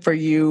direction for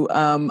you?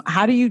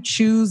 How do you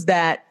choose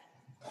that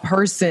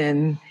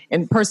person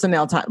in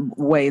personnel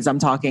ways? I'm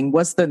talking,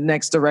 what's the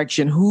next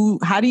direction?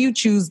 How do you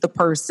choose the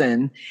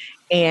person,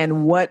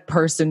 and what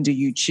person do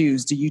you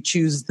choose? Do you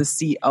choose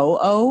the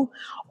COO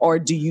or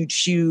do you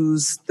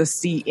choose the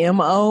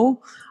CMO?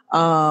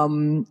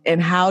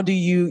 And how do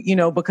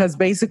you, because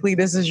basically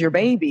this is your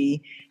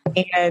baby,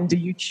 and do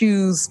you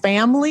choose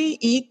family,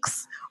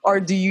 eeks, or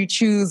do you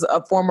choose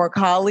a former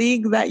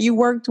colleague that you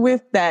worked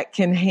with that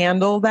can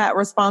handle that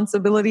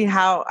responsibility?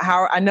 How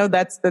I know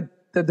that's the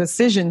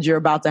decisions you're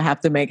about to have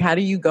to make. How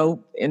do you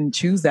go and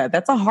choose that?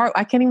 That's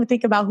I can't even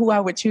think about who I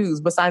would choose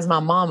besides my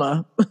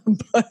mama,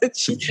 but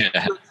she's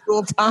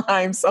full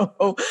time.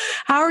 So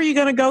how are you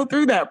going to go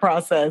through that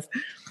process?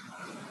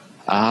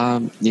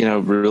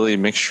 Really a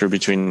mixture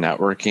between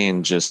networking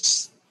and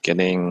just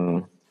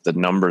getting the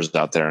numbers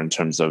out there in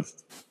terms of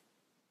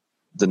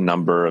the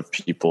number of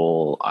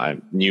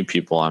new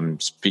people I'm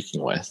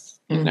speaking with,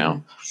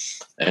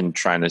 and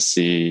trying to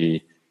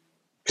see,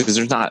 because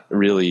there's not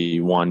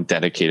really one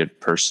dedicated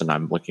person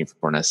I'm looking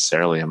for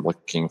necessarily. I'm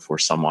looking for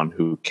someone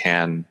who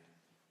can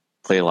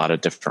play a lot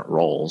of different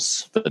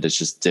roles, but it's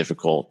just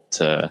difficult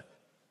to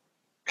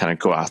kind of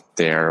go out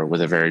there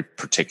with a very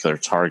particular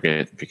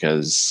target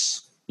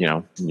because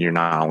you're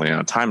not only on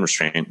a time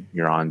restraint,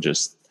 you're on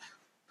just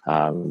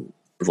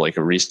like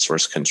a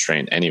resource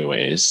constraint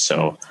anyways.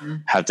 So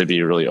have to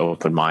be really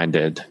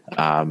open-minded.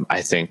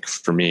 I think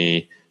for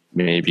me,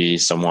 maybe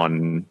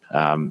someone,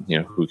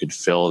 who could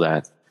fill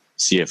that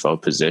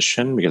CFO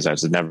position, because I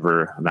was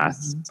never a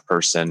math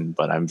person,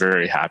 but I'm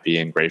very happy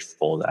and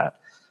grateful that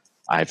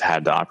I've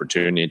had the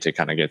opportunity to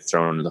kind of get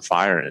thrown in the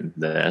fire in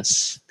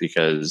this,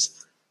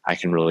 because I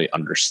can really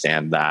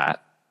understand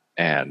that.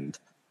 And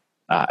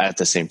at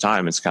the same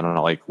time, it's kind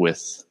of like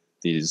with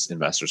these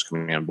investors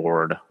coming on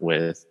board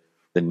with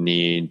the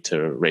need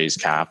to raise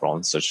capital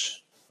in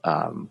such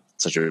a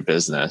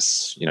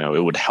business,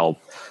 it would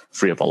help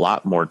free up a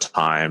lot more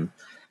time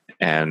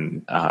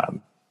and,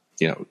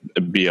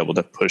 be able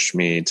to push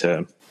me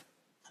to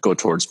go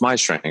towards my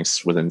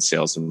strengths within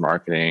sales and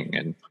marketing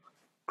and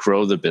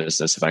grow the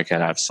business if I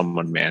could have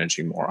someone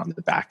managing more on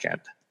the back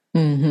end,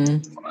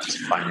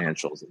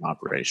 financials and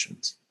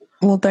operations.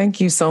 Well,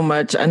 thank you so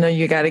much. I know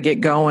you got to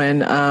get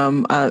going.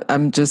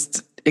 I'm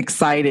just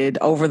excited,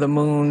 over the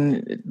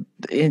moon,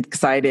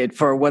 excited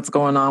for what's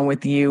going on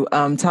with you.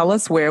 Tell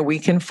us where we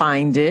can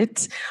find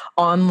it,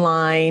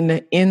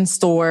 online, in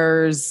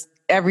stores,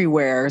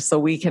 everywhere, so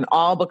we can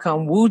all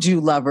become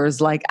WUJU lovers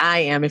like I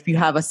am. If you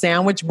have a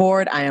sandwich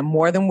board, I am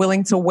more than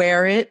willing to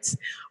wear it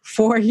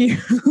for you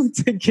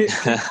to get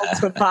people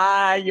to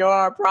buy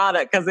your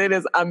product, because it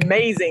is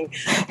amazing.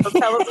 So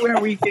tell us where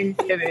we can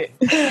get it.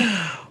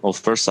 Well,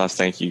 first off,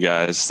 thank you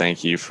guys.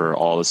 Thank you for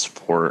all the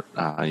support.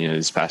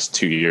 These past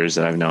 2 years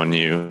that I've known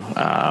you,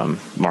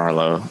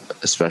 Marlo,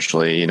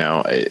 especially,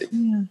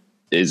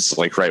 is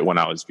like right when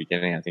I was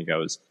beginning. I think I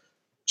was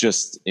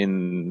just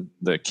in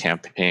the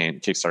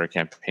Kickstarter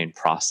campaign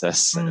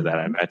process that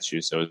I met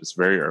you. So it was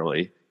very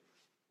early,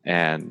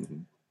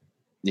 and,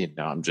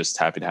 I'm just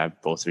happy to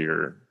have both of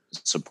your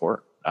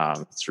support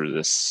through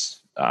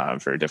this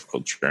very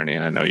difficult journey.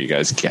 And I know you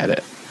guys get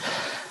it.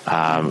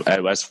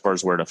 As far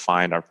as where to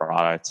find our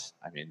product,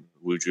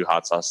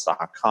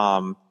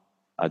 WUJUHotsauce.com,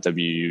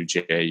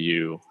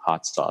 WUJU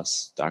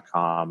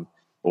Hotsauce.com,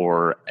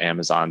 or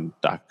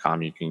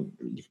Amazon.com. You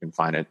can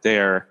find it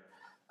there.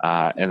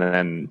 And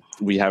then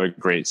we have a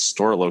great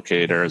store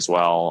locator as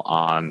well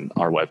on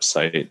our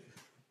website.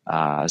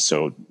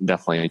 So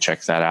definitely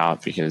check that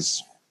out,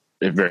 because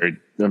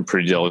I'm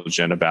pretty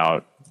diligent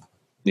about,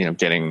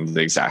 getting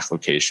the exact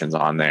locations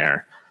on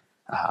there.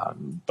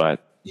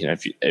 But,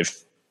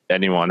 if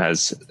anyone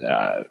has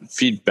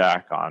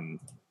feedback on,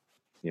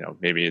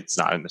 maybe it's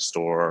not in the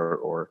store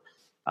or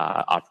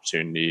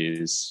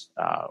opportunities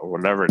or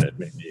whatever it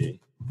may be,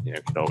 you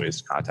can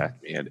always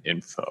contact me at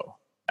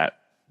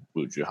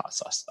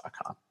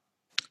info@WUJUHotsauce.com.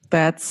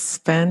 That's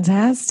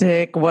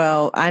fantastic.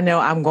 Well, I know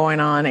I'm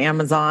going on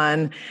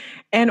Amazon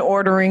and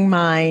ordering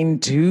mine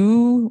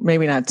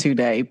maybe not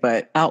today,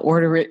 but I'll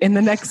order it in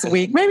the next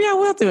week. Maybe I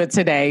will do it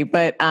today,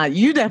 but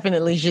you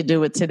definitely should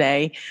do it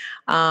today.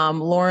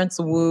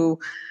 Lawerence Wu,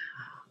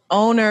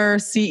 owner,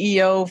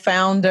 CEO,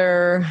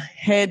 founder,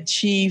 head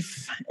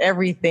chief,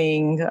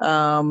 everything,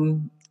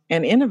 and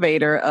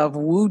innovator of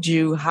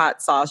WUJU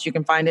Hotsauce. You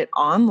can find it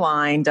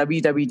online,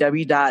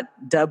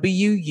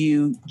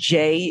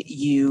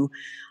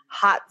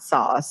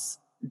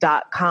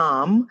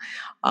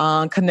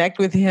 www.wujuhotsauce.com. Connect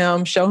with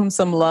him, show him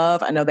some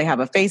love. I know they have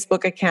a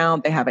Facebook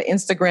account. They have an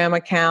Instagram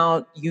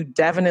account. You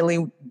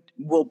definitely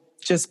will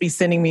just be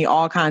sending me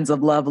all kinds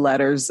of love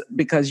letters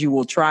because you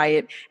will try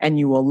it and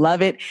you will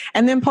love it.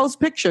 And then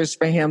post pictures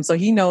for him so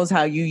he knows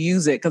how you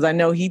use it, because I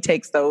know he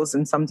takes those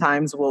and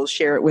sometimes will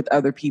share it with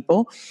other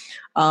people.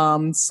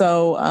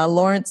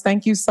 Lawerence,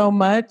 thank you so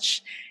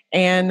much.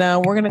 And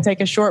we're going to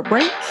take a short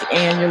break,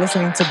 and you're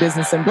listening to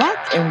Business in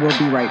Black, and we'll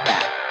be right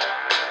back.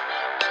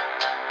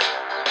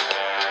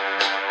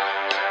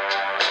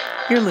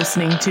 You're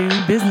listening to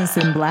Business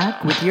in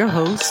Black with your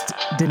host,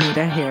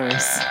 Danita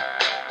Harris.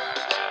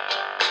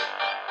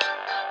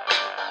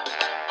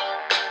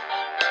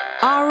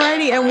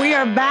 Alrighty, and we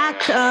are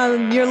back.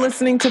 You're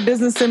listening to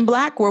Business in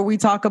Black, where we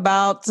talk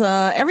about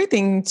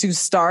everything to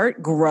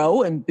start,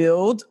 grow, and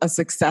build a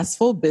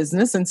successful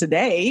business. And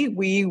today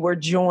we were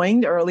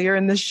joined earlier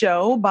in the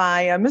show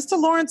by Mr.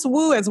 Lawerence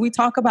Wu as we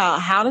talk about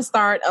how to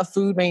start a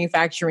food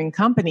manufacturing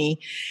company.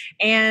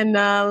 And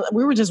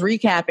we were just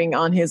recapping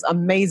on his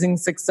amazing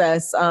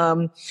success.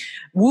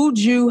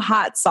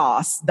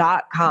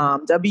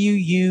 WUJUHotsauce.com,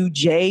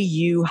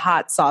 WUJU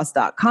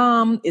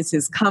Hotsauce.com is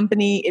his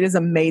company. It is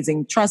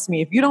amazing. Trust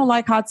me, if you don't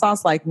like hot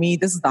sauce like me,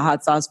 this is the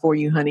hot sauce for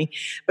you, honey,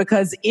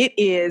 because it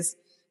is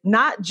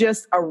not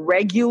just a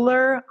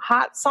regular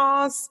hot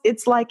sauce.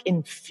 It's like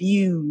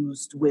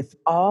infused with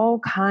all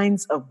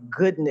kinds of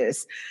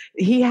goodness.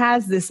 He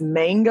has this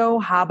Mango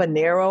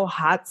Habanero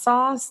hot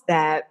sauce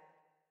that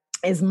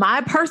is my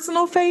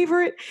personal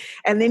favorite.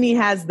 And then he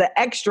has the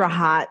extra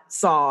hot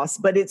sauce,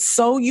 but it's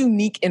so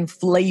unique in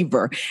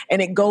flavor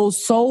and it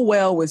goes so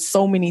well with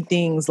so many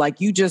things. Like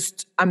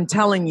I'm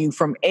telling you,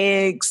 from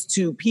eggs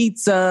to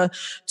pizza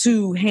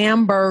to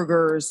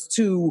hamburgers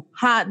to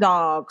hot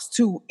dogs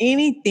to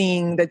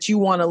anything that you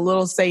want a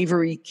little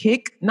savory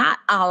kick, not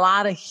a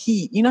lot of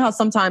heat. You know how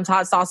sometimes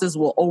hot sauces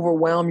will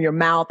overwhelm your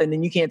mouth and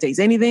then you can't taste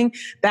anything?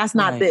 That's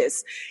not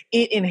this.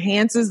 It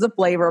enhances the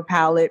flavor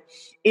palette.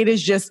 It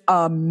is just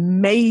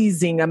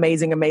amazing,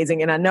 amazing,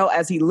 amazing. And I know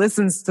as he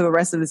listens to the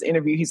rest of this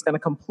interview, he's going to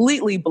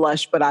completely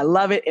blush, but I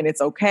love it. And it's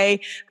okay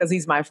because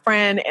he's my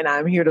friend and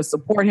I'm here to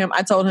support him.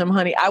 I told him,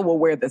 honey, I will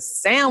wear the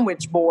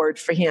sandwich board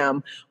for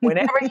him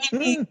whenever he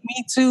needs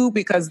me to,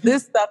 because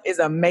this stuff is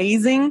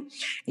amazing.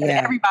 And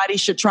everybody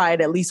should try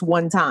it at least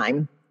one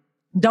time.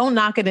 Don't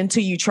knock it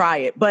until you try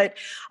it. But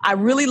I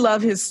really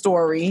love his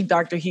story,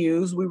 Dr.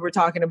 Hughes. We were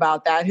talking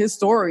about that. His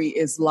story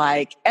is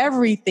like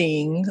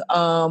everything,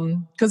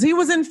 because he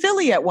was in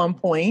Philly at one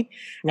point,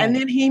 and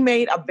then he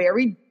made a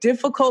very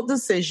difficult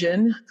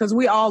decision because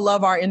we all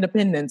love our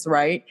independence,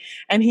 right?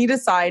 And he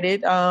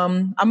decided,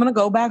 I'm going to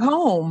go back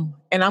home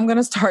and I'm going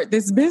to start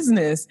this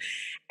business.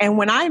 And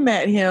when I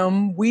met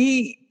him,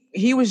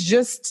 he was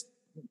just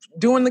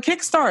doing the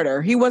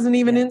Kickstarter. He wasn't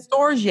even in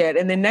stores yet.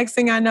 And then next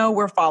thing I know,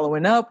 we're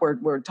following up.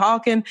 We're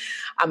talking.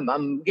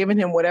 I'm giving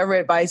him whatever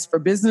advice for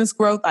business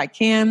growth I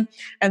can.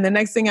 And the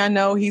next thing I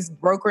know, he's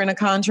brokering a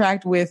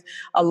contract with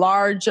a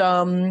large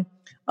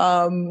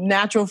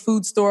natural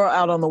food store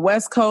out on the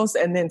West Coast.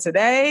 And then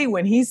today,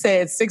 when he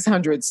said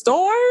 600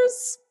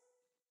 stores,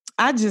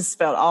 I just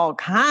felt all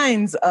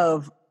kinds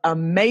of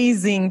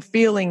amazing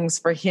feelings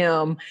for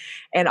him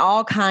and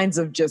all kinds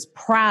of just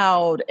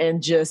proud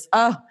and just,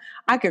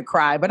 I could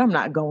cry, but I'm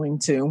not going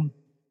to.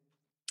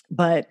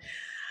 But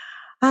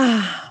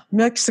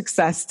much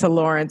success to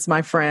Lawerence,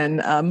 my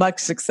friend. Much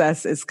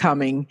success is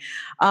coming.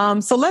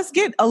 So let's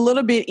get a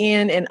little bit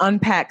in and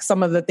unpack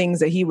some of the things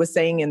that he was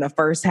saying in the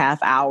first half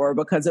hour,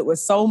 because it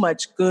was so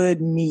much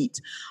good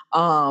meat.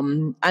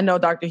 I know,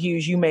 Dr.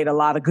 Hughes, you made a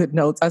lot of good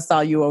notes. I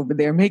saw you over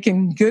there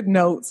making good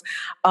notes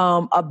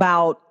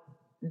about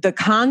the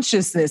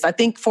consciousness. I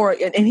think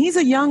and he's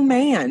a young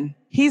man.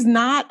 He's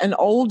not an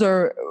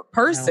older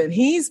person. No.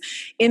 He's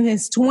in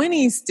his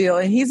 20s still,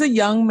 and he's a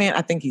young man.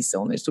 I think he's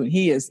still in his 20s.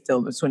 He is still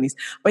in his 20s,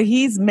 but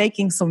he's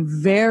making some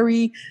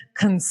very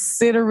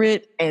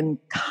considerate and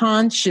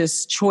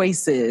conscious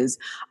choices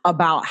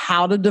about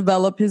how to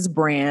develop his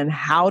brand,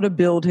 how to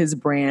build his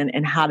brand,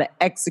 and how to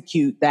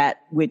execute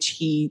that which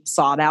he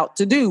sought out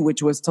to do,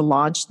 which was to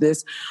launch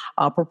this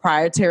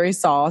proprietary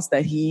sauce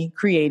that he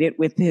created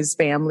with his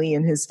family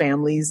and his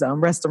family's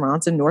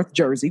restaurants in North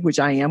Jersey, which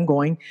I am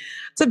going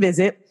to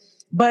visit.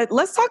 But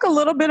let's talk a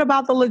little bit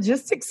about the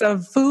logistics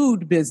of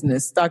food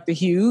business, Dr.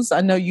 Hughes.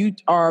 I know you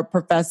are a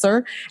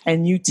professor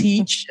and you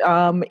teach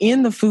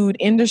in the food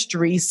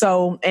industry.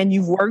 And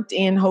you've worked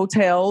in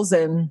hotels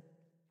and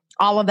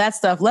all of that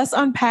stuff. Let's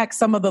unpack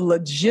some of the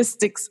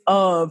logistics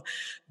of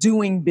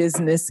doing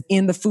business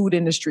in the food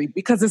industry,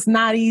 because it's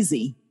not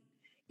easy.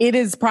 it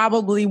is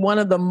probably one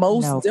of the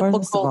most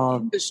difficult all,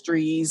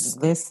 industries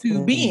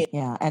to be in.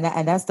 Yeah,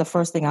 and that's the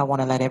first thing I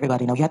want to let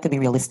everybody know. You have to be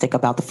realistic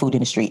about the food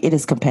industry. It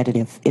is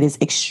competitive. It is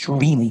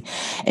extremely,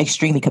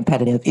 extremely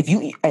competitive. If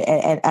you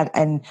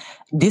and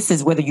this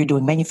is whether you're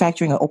doing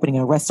manufacturing or opening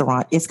a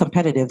restaurant, it's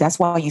competitive. That's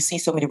why you see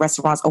so many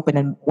restaurants open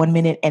in 1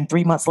 minute and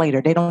 3 months later.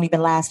 They don't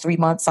even last 3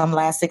 months. Some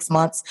last 6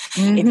 months.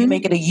 If you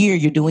make it a year,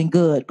 you're doing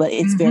good. But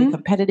it's very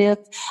competitive.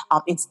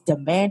 It's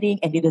demanding,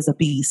 and it is a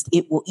beast.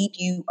 It will eat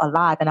you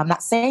alive. And I'm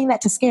not saying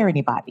that to scare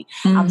anybody.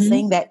 I'm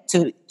saying that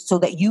so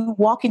that you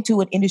walk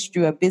into an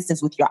industry or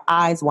business with your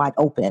eyes wide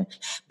open,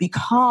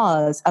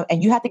 because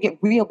and you have to get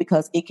real,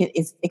 because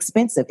it's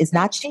expensive. It's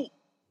not cheap.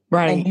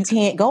 Right. And you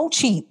can't go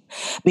cheap,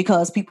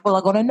 because people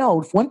are going to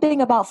know. One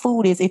thing about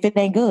food is, if it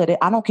ain't good,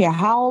 I don't care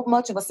how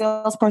much of a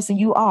salesperson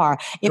you are.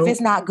 If it's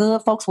not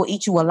good, folks will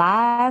eat you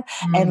alive.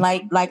 And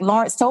like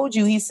Lawerence told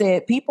you, he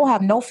said, people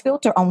have no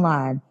filter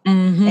online.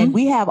 And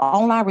we have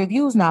online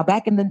reviews now.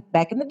 Back in the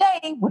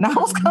day when I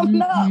was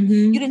coming up,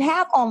 you didn't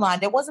have online.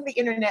 There wasn't the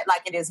internet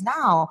like it is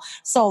now.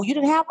 So you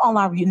didn't have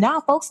online review.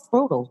 Now folks are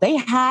brutal. They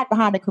hide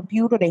behind the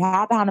computer, they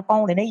hide behind the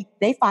phone, and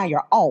they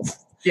fire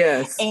off.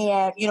 Yes.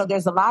 And,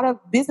 there's a lot of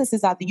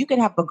businesses out there. You can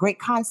have a great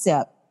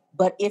concept,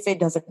 but if it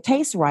doesn't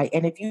taste right,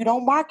 and if you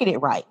don't market it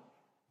right,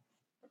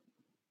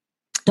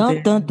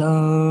 dun, dun,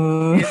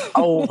 dun. It's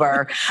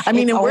over. I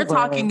mean, and we're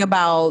talking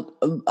about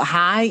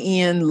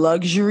high-end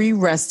luxury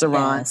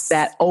restaurants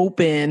that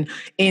open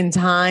in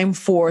time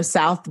for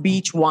South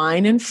Beach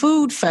Wine and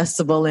Food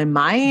Festival in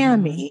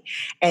Miami.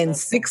 And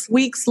 6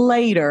 weeks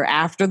later,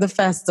 after the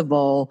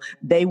festival,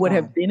 they would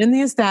have been in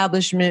the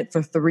establishment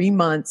for 3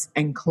 months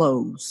and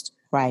closed.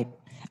 Right.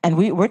 And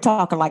we're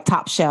talking like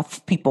Top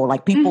Chef people,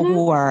 like people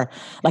who are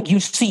like, you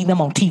see them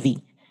on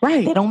TV.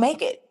 Right. They don't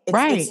make it.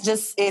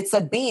 It's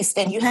a beast.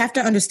 And you have to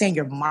understand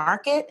your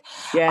market.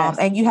 Yes.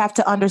 And you have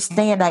to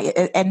understand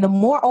that. And the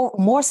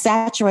more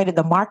saturated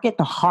the market,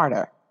 the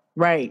harder.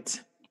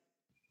 Right.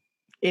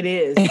 It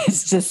is.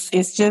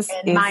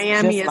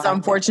 Miami is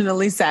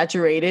unfortunately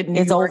saturated.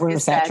 It's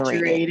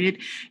oversaturated.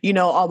 A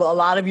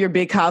lot of your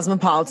big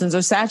cosmopolitans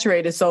are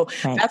saturated. So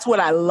that's what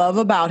I love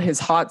about his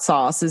hot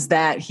sauce, is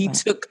that he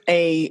took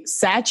a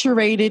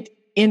saturated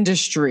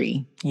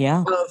industry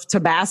of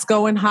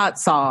Tabasco and hot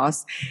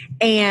sauce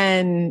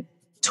and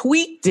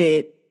tweaked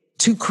it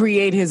to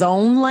create his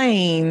own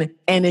lane.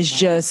 And it's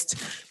just,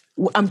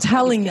 I'm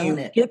telling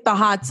you, get the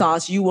hot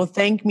sauce. You will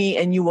thank me,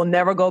 and you will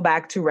never go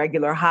back to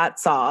regular hot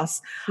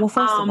sauce. Well,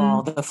 first of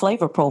all, the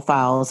flavor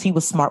profiles, he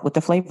was smart with the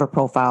flavor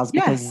profiles,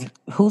 because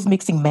who's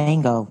mixing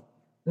mango?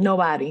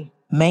 Nobody.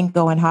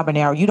 Mango and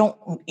habanero.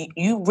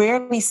 You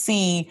rarely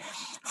see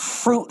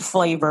fruit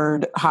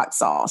flavored hot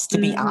sauce, to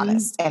be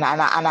honest. And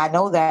I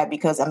know that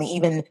because,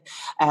 even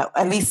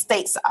at least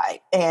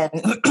stateside.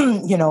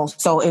 And,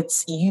 so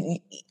it's,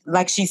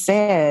 like she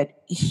said,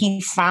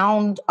 he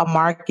found a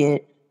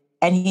market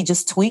and he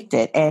just tweaked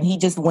it, and he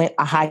just went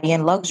a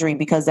high-end luxury,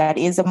 because that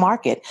is a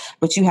market.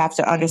 But you have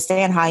to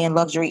understand, high-end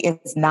luxury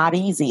is not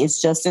easy.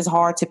 It's just as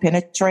hard to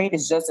penetrate.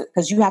 It's just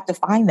because you have to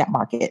find that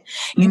market.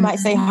 You might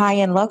say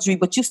high-end luxury,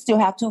 but you still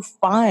have to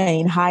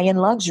find high-end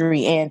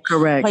luxury. And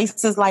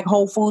places like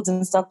Whole Foods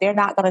and stuff, they're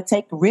not going to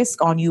take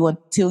risk on you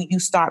until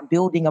you start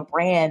building a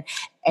brand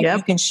and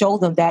you can show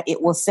them that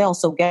it will sell.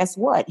 So guess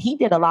what? He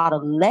did a lot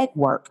of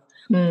legwork.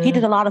 He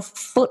did a lot of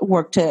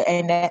footwork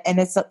and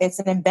it's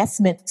an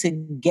investment to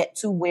get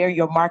to where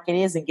your market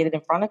is and get it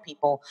in front of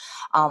people,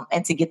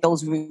 and to get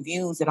those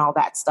reviews and all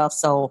that stuff.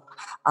 So,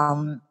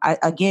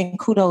 again,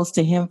 kudos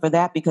to him for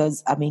that,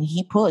 because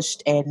he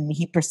pushed and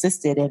he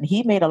persisted and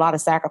he made a lot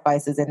of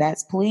sacrifices, and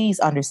that's, please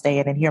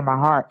understand and hear my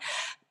heart.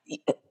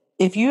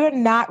 If you're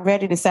not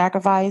ready to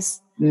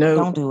sacrifice,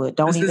 don't do it.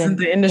 Don't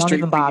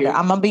even bother.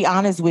 I'm gonna be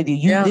honest with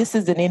you. This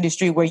is an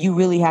industry where you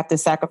really have to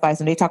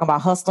sacrifice. And they talk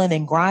about hustling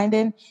and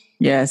grinding.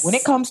 Yes. When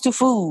it comes to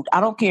food,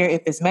 I don't care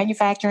if it's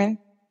manufacturing,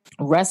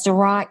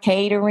 restaurant,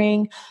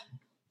 catering.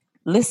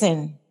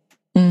 Listen,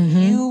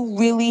 you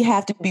really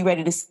have to be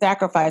ready to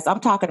sacrifice. I'm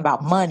talking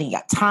about money,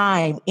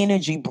 time,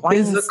 energy,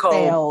 brain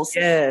cells,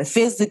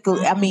 physical.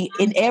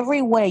 In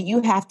every way,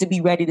 you have to be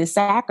ready to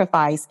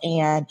sacrifice.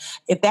 And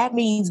if that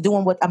means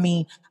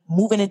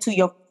moving into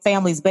your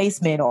family's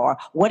basement or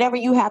whatever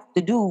you have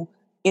to do,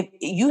 if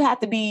you have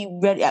to be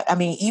ready,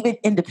 even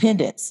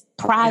independence,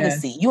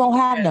 privacy, you don't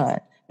have none,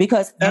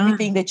 because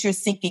everything that you're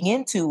sinking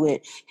into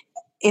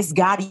it's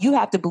God. You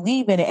have to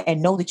believe in it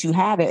and know that you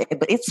have it,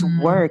 but it's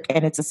work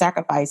and it's a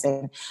sacrifice.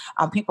 And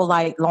people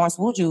like Lawerence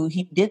Wu,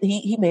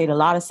 he made a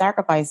lot of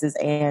sacrifices,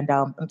 and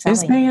I'm telling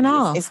it's paying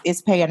off.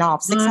 It's paying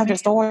off. 600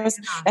 stores.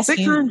 That's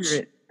 600.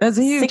 Huge. That's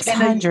huge.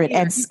 600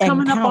 and he's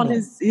coming up on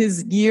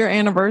his year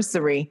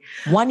anniversary.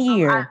 1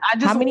 year. I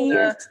just How many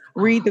years?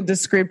 Read the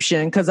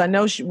description, because I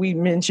know we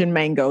mentioned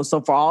mango.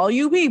 So for all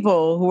you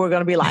people who are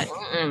going to be like,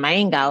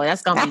 mango,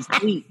 that's going to be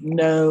sweet.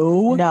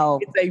 No.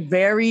 It's a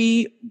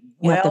very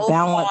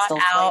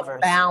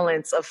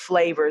balance of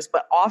flavors.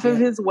 But off of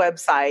his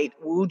website,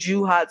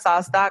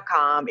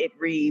 WUJUHotsauce.com, it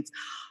reads,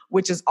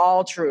 which is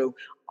all true,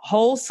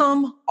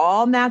 wholesome,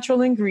 all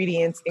natural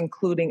ingredients,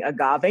 including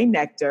agave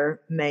nectar,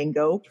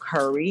 mango,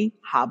 curry,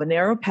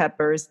 habanero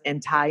peppers,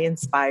 and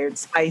Thai-inspired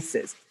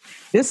spices.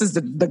 This is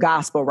the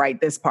gospel, right?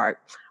 This part.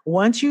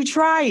 Once you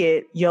try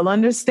it, you'll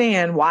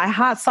understand why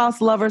hot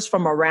sauce lovers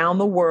from around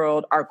the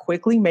world are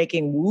quickly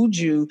making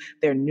WUJU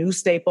their new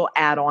staple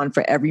add-on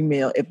for every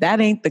meal. If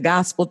that ain't the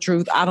gospel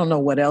truth, I don't know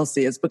what else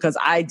is, because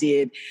I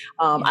did.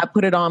 I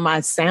put it on my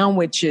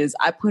sandwiches.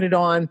 I put it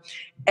on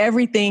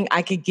everything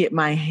I could get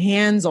my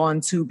hands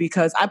onto,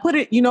 because I put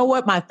it, you know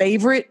what my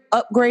favorite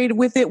upgrade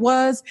with it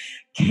was?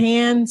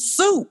 Canned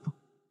soup.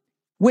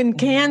 When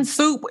canned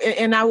soup,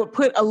 and I would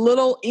put a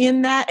little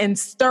in that and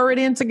stir it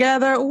in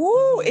together.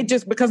 Woo! It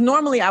just, because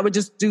normally I would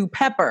just do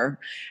pepper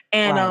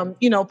and,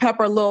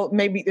 pepper a little,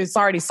 maybe it's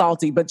already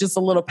salty, but just a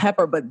little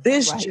pepper. But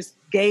this just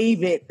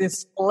gave it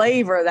this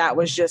flavor that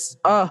was just,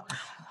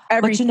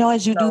 everything. But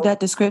as you do that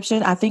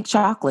description, I think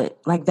chocolate,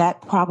 like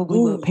that probably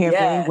would pair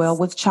very well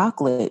with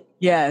chocolate.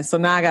 Yeah. So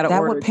now I got to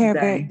order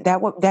today. That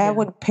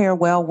would pair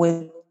well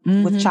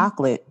with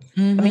chocolate.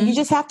 I mean, you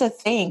just have to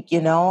think,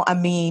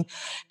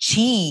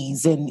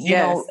 cheese and,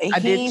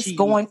 he's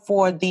going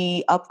for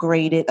the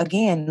upgraded,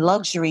 again,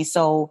 luxury.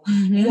 So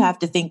you have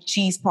to think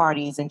cheese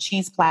parties and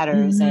cheese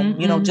platters and,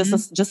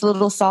 just a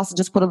little sauce,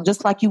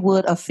 just like you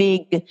would a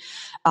fig,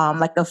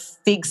 like a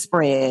fig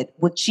spread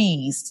with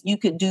cheese. You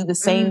could do the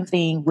same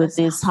thing with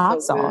this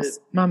hot sauce.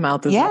 My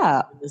mouth is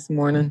this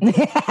morning.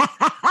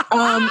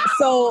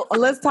 So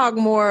let's talk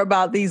more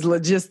about these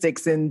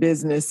logistics in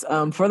business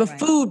for the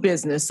food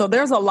business. So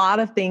there's a lot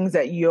of things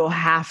that you'll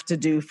have to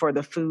do for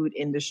the food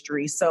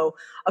industry. So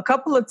a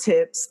couple of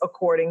tips,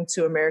 according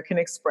to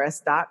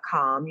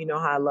AmericanExpress.com. You know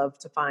how I love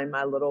to find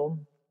my little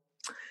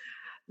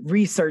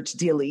research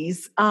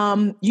dealies.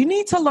 You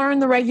need to learn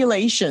the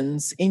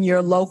regulations in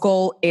your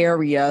local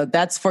area.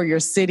 That's for your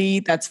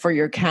city, that's for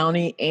your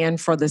county, and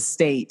for the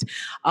state.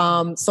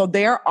 So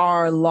there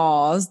are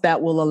laws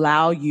that will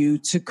allow you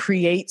to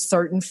create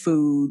certain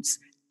foods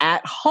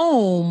at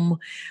home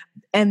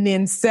and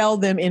then sell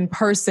them in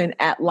person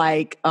at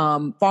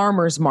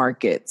farmers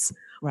markets.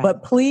 Right.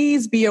 But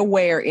please be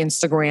aware,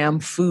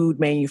 Instagram food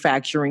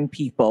manufacturing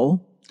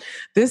people,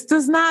 this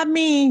does not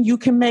mean you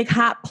can make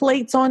hot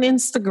plates on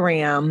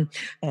Instagram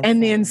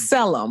and then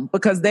sell them,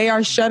 because they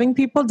are shutting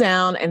people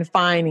down and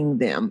fining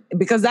them,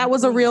 because that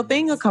was a real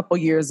thing a couple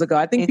years ago.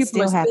 I think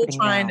people are still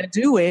trying to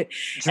do it,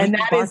 and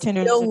that is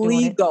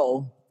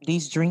illegal.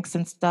 These drinks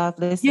and stuff.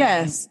 Listen,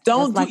 yes,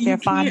 don't do, you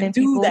can't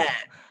do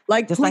that.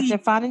 Like they're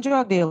finding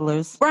drug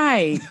dealers.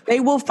 Right. They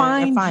will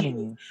find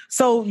you.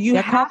 So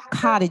they're called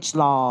cottage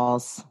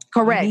laws.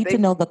 Correct. You need to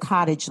know the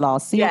cottage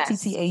laws.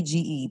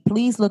 COTTAGE.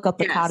 Please look up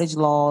the cottage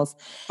laws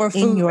for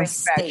food in your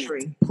state.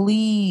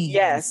 Please.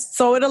 Yes.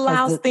 So it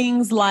allows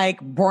things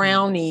like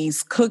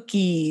brownies,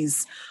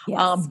 cookies,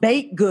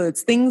 baked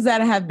goods, things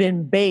that have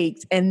been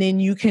baked, and then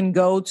you can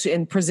go to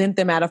and present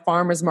them at a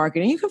farmer's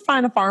market. And you can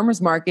find a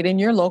farmer's market in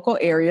your local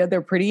area.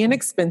 They're pretty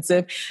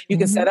inexpensive. You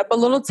can set up a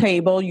little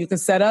table. You can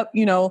set up,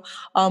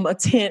 a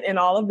tent and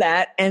all of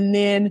that. And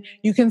then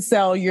you can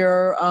sell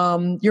your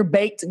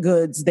baked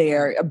goods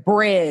there,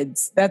 bread.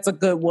 That's a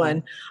good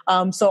one.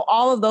 So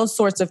all of those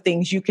sorts of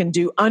things you can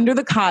do under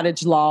the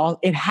cottage law.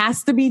 It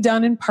has to be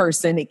done in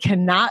person. It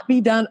cannot be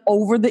done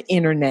over the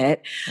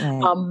internet.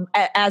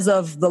 As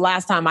of the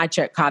last time I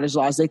checked cottage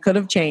laws, they could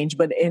have changed,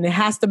 and it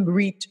has to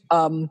reach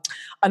an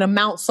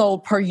amount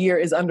sold per year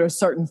is under a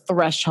certain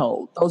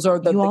threshold. Those are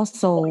the points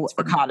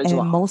for cottage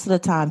law. Most of the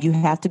time you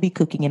have to be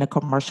cooking in a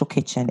commercial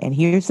kitchen. And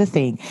here's the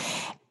thing.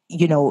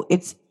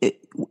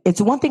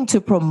 It's one thing to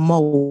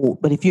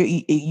promote, but if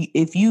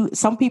you,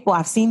 some people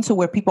I've seen to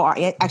where people are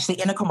actually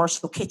in a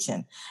commercial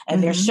kitchen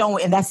and they're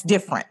showing, and that's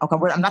different. Okay.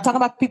 I'm not talking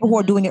about people who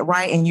are doing it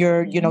right. And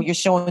you're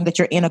showing that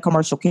you're in a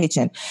commercial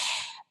kitchen.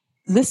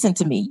 Listen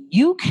to me.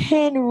 You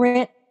can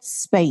rent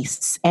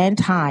space and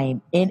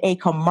time in a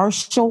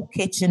commercial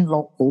kitchen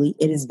locally.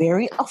 It is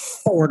very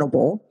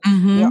affordable.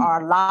 There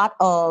are a lot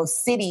of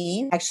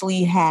cities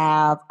actually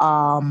have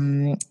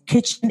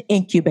kitchen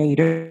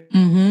incubators.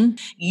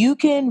 You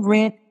can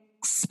rent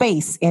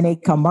space in a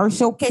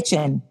commercial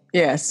kitchen.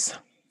 Yes.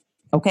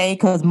 Okay,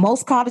 because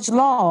most cottage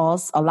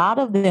laws, a lot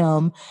of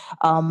them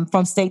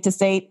from state to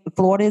state,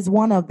 Florida is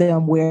one of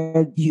them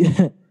where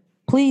you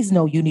please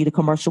know you need a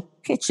commercial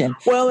kitchen.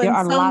 Well, there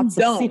are lots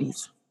of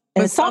cities.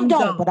 And some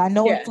don't, but I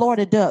know in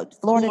Florida does.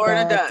 Florida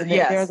does. And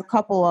there's a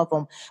couple of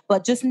them.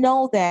 But just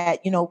know that,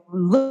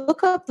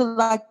 look up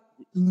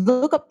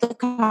the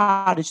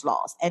cottage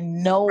laws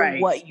and know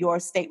what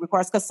your state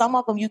requires. Because some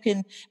of them you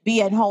can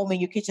be at home in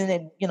your kitchen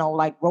and,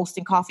 like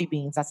roasting coffee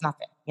beans. That's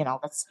nothing.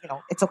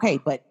 It's okay.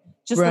 But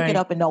just look it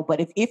up and know.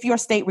 But if your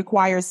state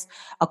requires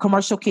a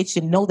commercial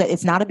kitchen, know that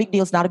it's not a big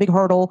deal. It's not a big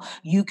hurdle.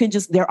 You can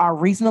there are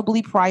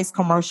reasonably priced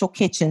commercial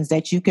kitchens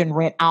that you can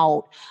rent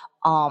out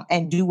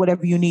and do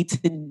whatever you need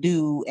to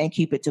do and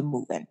keep it to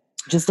moving.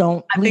 Just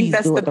don't. I think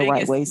that's the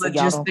right way. So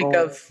logistic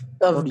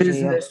of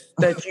business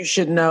that you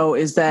should know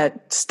is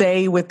that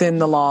stay within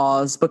the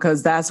laws,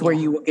 because that's where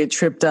you will get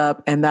tripped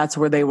up and that's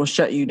where they will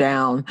shut you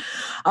down.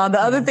 The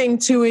other thing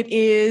to it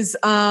is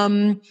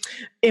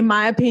In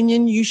my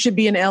opinion, you should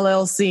be an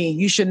LLC.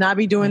 You should not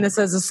be doing this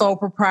as a sole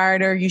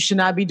proprietor. You should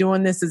not be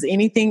doing this as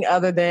anything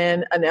other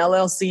than an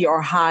LLC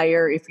or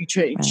higher. If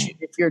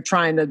you're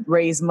trying to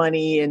raise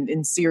money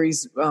in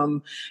series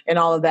and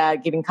all of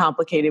that, getting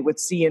complicated with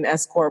C and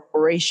S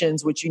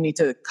corporations, which you need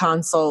to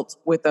consult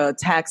with a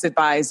tax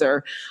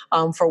advisor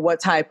for what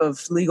type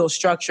of legal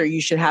structure you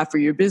should have for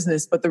your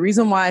business. But the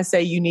reason why I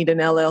say you need an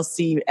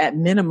LLC at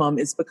minimum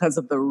is because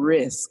of the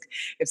risk.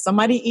 If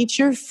somebody eats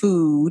your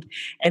food,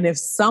 and if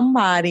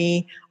somebody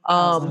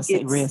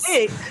gets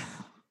sick,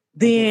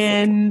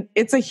 then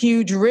it's a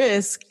huge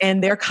risk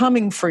and they're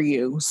coming for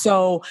you.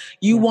 So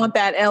you want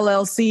that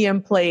LLC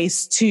in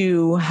place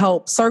to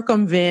help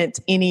circumvent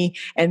any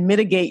and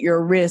mitigate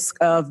your risk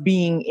of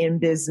being in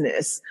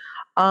business.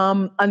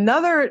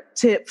 Another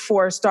tip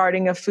for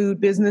starting a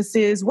food business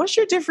is, what's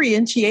your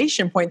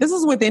differentiation point? This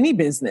is with any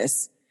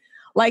business.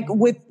 Like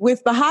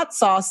with the hot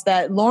sauce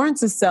that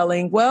Lawerence is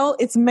selling, well,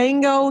 it's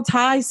mango,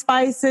 Thai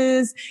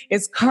spices,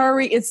 it's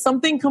curry, it's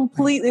something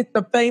completely,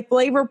 the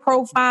flavor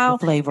profile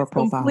is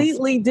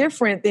completely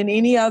different than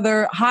any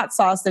other hot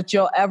sauce that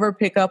you'll ever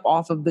pick up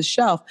off of the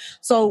shelf.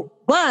 So,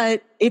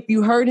 but if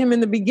you heard him in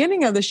the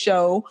beginning of the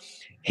show,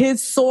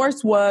 his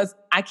source was,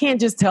 I can't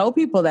just tell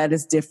people that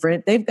it's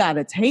different. They've got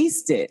to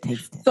taste it.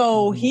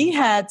 So he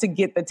had to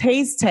get the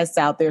taste test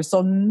out there.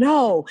 So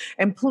no,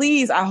 and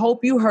please, I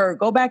hope you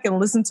go back and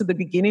listen to the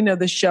beginning of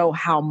the show,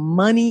 how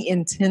money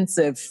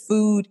intensive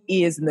food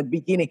is in the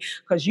beginning,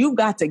 because you've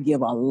got to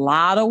give a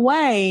lot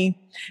away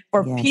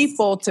for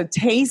people to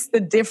taste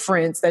the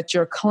difference that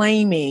you're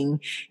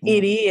claiming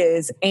it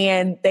is.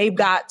 And they've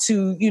got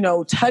to,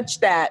 touch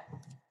that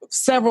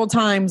several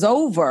times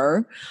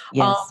over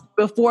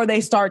before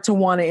they start to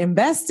want to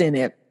invest in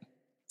it.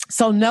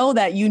 So know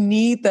that you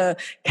need the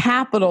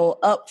capital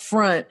up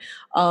front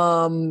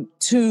to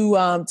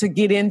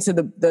get into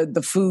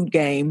the food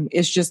game.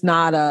 It's just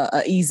not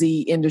a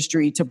easy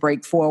industry to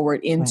break forward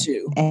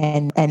into.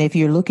 Right. And if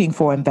you're looking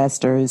for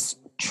investors,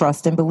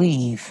 trust and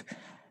believe,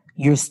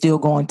 you're still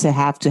going to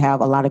have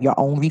a lot of your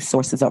own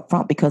resources up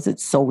front because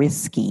it's so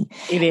risky.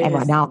 It is. And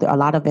right now, there are a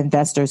lot of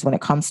investors, when it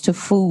comes to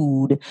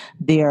food,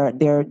 they're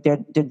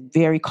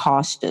very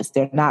cautious.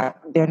 They're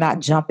not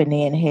jumping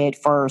in head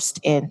first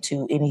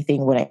into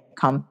anything when it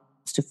comes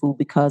to food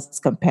because it's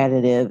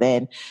competitive.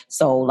 And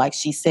so, like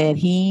she said,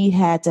 he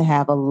had to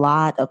have a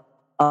lot of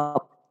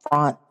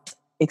upfront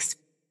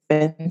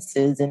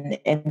expenses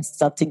and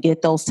stuff to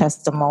get those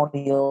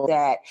testimonials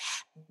that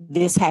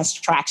this has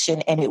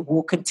traction and it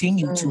will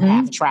continue to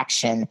have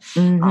traction.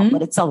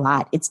 But it's a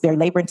lot. It's very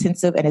labor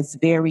intensive and it's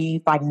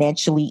very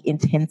financially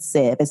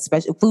intensive,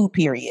 especially food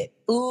period.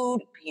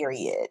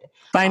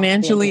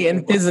 Financially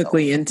and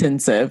physically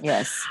intensive.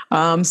 Yes.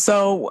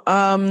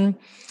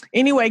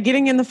 Anyway,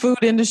 getting in the food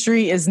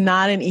industry is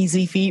not an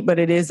easy feat, but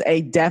it is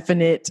a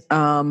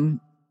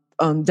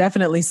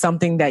definitely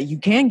something that you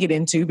can get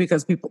into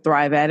because people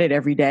thrive at it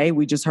every day.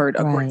 We just heard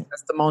a great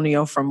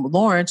testimonial from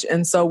Lawerence.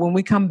 And so when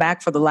we come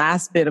back for the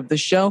last bit of the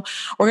show,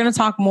 we're going to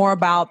talk more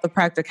about the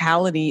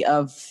practicality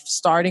of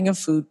starting a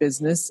food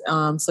business.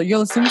 So you're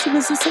listening to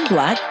Business in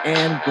Black,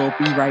 and we'll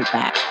be right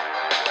back.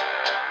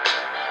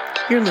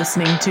 You're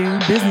listening to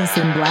Business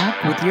in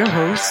Black with your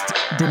host,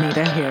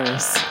 Danita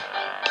Harris.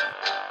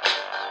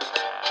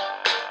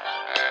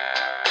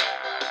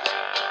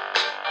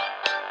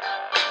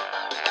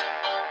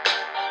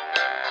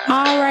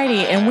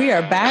 Alrighty, and we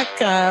are back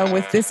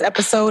with this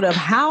episode of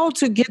how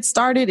to get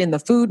started in the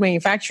food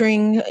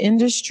manufacturing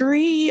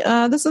industry.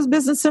 This is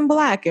Business in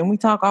Black, and we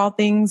talk all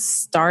things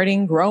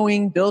starting,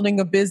 growing,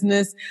 building a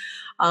business.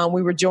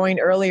 We were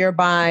joined earlier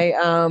by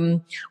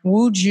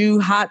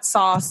WUJU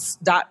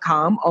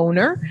Hotsauce.com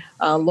owner,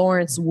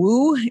 Lawerence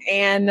Wu,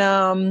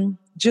 and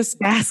just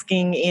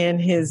basking in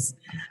his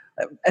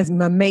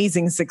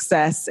amazing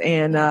success,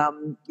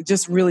 and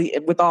just really,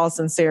 with all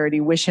sincerity,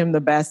 wish him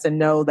the best and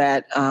know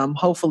that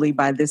hopefully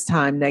by this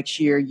time next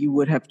year you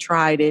would have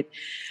tried it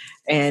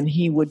and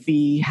he would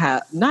be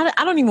I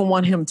don't even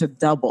want him to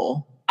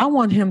double. I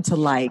want him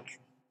to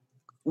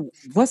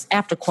what's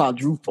after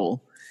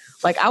quadruple?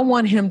 I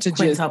want him to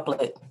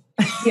quintuplet.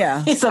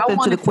 Yeah, it's up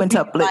into the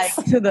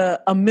quintuplets, to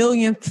the a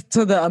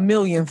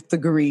millionth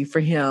degree for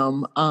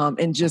him,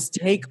 and just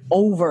take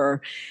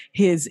over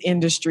his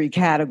industry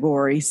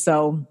category.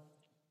 So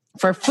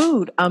for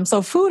food,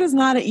 so food is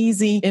not an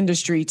easy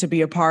industry to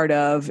be a part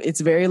of.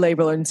 It's very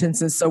labor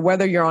intensive. So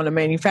whether you're on a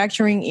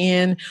manufacturing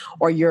end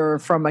or you're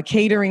from a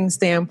catering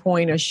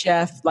standpoint, a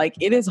chef,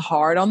 it is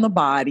hard on the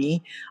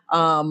body.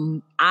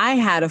 I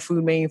had a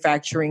food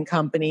manufacturing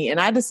company and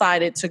I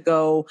decided to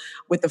go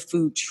with a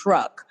food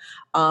truck.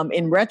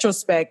 In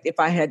retrospect, if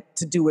I had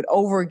to do it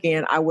over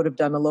again, I would have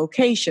done a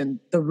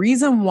location. The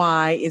reason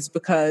why is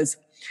because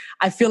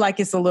I feel like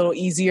it's a little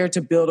easier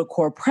to build a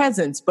core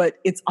presence, but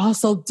it's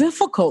also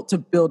difficult to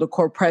build a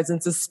core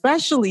presence,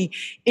 especially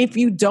if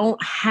you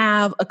don't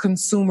have a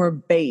consumer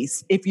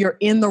base, if you're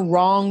in the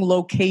wrong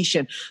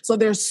location. So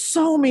there's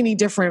so many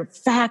different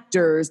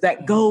factors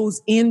that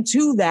goes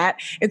into that.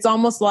 It's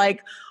almost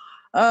like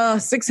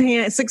six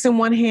in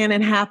one hand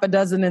and half a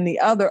dozen in the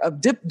other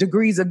of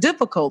degrees of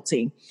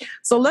difficulty.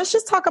 So let's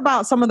just talk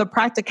about some of the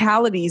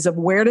practicalities of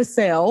where to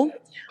sell.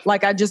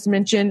 Like I just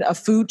mentioned, a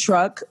food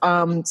truck.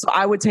 So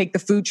I would take the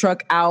food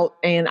truck out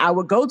and I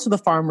would go to the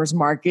farmer's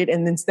market.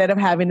 And instead of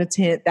having a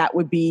tent, that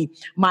would be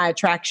my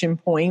attraction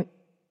point,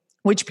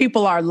 which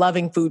people are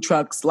loving food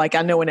trucks. Like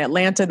I know in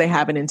Atlanta, they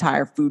have an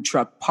entire food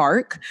truck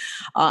park.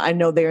 I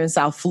know they're in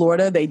South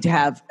Florida. They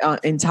have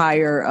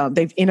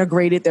they've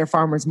integrated their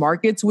farmers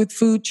markets with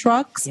food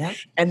trucks. Yep.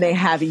 And they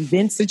have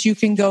events that you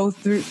can go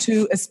through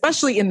to,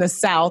 especially in the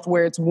South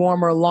where it's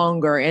warmer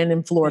longer and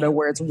in Florida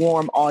where it's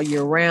warm all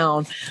year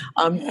round.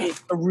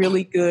 It's a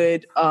really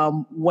good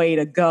way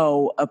to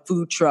go, a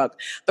food truck.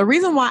 The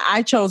reason why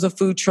I chose a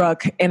food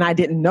truck, and I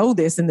didn't know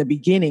this in the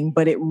beginning,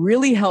 but it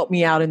really helped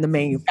me out in the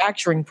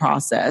manufacturing process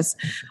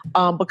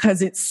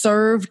because it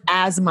served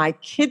as my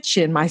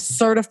kitchen, my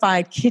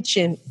certified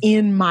kitchen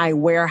in my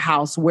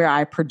warehouse where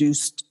I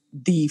produced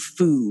the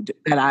food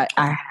that I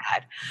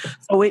had.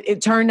 So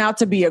it turned out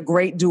to be a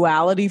great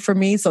duality for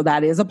me. So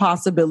that is a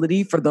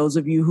possibility for those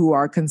of you who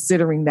are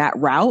considering that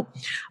route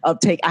of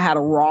I had a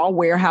raw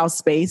warehouse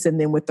space.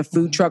 And then with the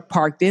food truck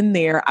parked in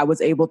there, I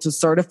was able to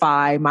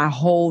certify my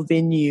whole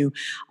venue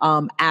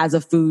as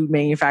a food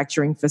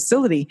manufacturing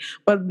facility.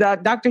 But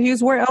Dr.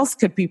 Hughes, where else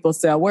could people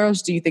sell? Where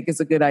else do you think is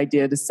a good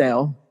idea to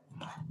sell?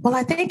 Well,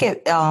 I think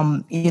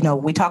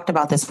we talked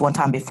about this one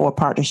time before,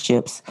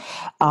 partnerships.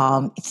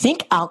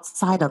 Think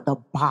outside of the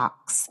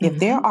box. Mm-hmm. If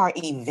there are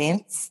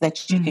events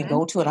that you can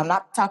go to, and I'm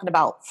not talking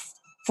about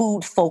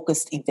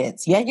food-focused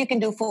events. Yeah, you can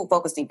do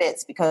food-focused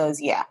events because,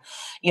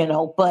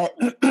 but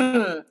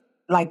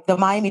like the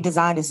Miami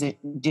Design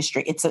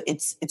District,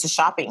 it's a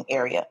shopping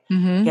area.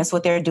 Mm-hmm. Guess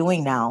what they're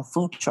doing now?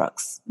 Food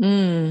trucks.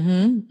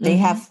 Mm-hmm. They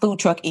have food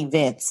truck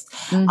events.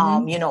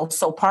 Mm-hmm.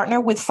 So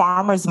partner with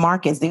farmers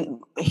markets.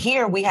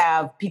 Here we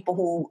have people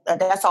who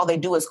that's all they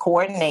do is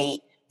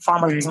coordinate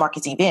farmers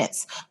markets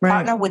events. Right.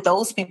 Partner with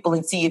those people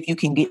and see if you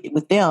can get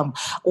with them,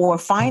 or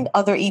find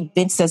other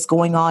events that's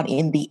going on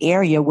in the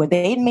area where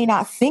they may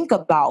not think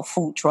about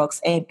food trucks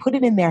and put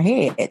it in their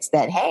heads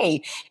that,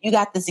 hey, you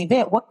got this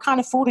event. What kind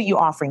of food are you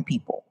offering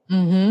people?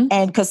 Mm-hmm.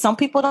 And because some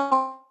people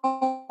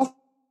don't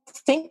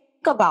think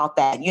about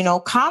that,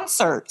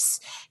 concerts,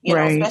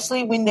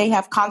 especially when they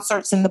have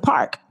concerts in the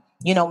park.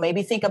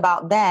 Maybe think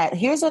about that.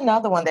 Here's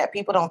another one that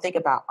people don't think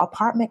about: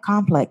 apartment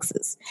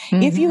complexes.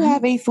 Mm-hmm. If you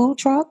have a food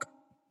truck,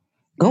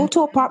 go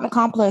to apartment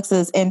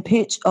complexes and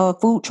pitch a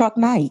food truck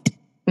night.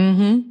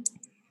 Mm-hmm.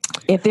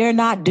 If they're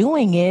not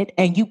doing it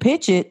and you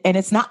pitch it and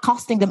it's not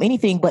costing them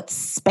anything but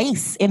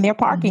space in their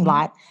parking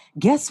lot,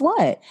 guess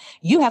what?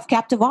 You have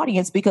captive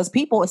audience because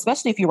people,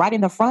 especially if you're right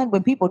in the front,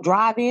 when people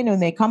drive in and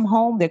they come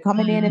home, they're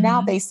coming in and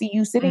out, they see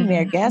you sitting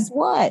there. Guess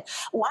what?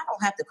 Oh, I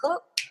don't have to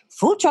cook.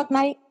 Food truck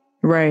night.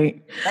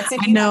 Right.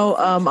 I know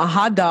a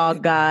hot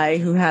dog guy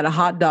who had a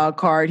hot dog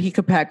cart. He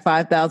could pack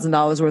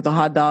 $5,000 worth of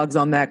hot dogs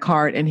on that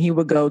cart, and he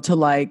would go to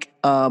like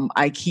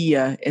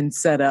IKEA and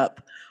set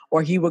up,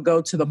 or he would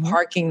go to the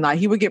parking lot.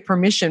 He would get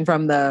permission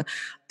from the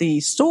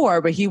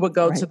store, but he would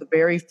go to the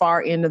very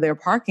far end of their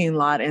parking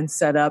lot and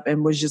set up,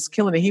 and was just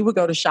killing it. He would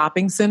go to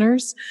shopping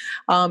centers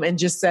and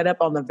just set up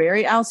on the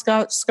very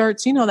outskirts.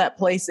 That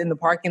place in the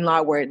parking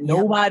lot where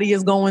nobody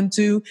is going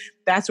to.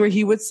 That's where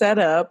he would set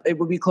up. It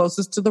would be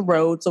closest to the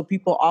road, so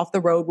people off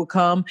the road would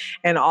come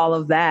and all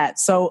of that.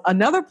 So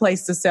another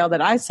place to sell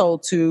that I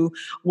sold to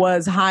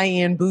was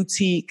high-end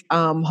boutique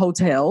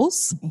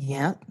hotels.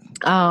 Yeah.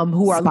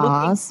 Who are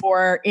looking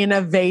for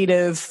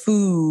innovative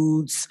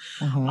foods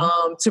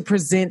to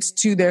present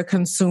to their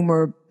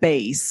consumer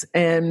base.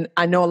 And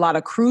I know a lot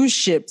of cruise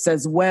ships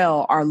as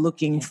well are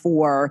looking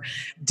for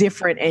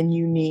different and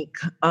unique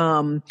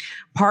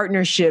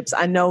partnerships.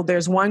 I know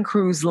there's one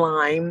cruise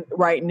line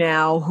right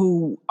now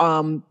who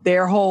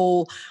their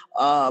whole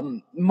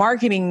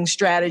marketing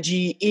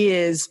strategy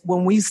is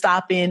when we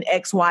stop in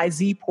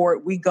XYZ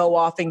port, we go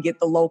off and get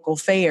the local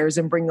fares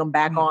and bring them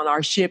back on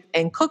our ship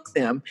and cook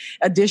them.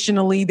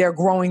 Additionally, they're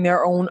growing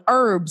their own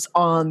herbs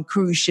on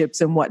cruise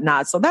ships and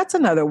whatnot. So that's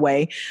another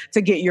way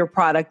to get your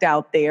product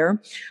out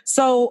there.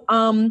 So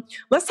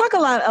let's talk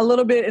a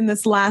little bit in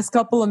this last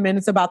couple of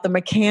minutes about the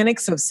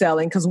mechanics of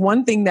selling. Because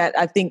one thing that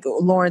I think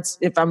Lawerence,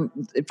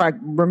 if I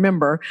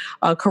remember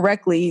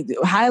correctly,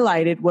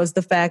 highlighted was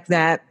the fact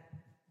that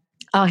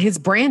his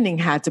branding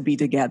had to be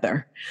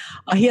together.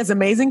 He has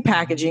amazing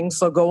packaging.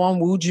 So go on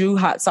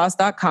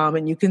WUJU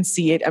and you can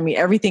see it. I mean,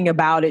 everything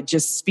about it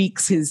just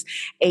speaks his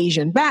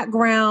Asian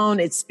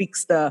background. It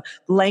speaks the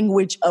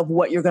language of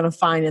what you're going to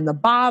find in the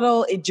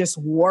bottle. It just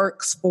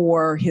works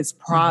for his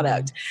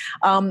product.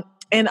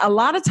 And a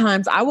lot of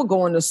times I will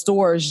go into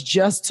stores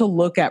just to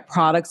look at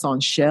products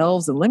on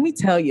shelves. And let me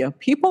tell you,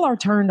 people are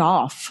turned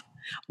off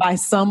by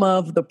some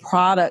of the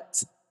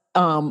product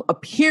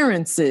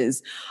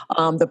appearances,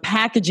 the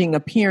packaging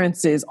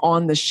appearances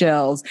on the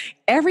shelves.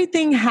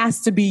 Everything has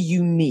to be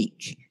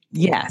unique.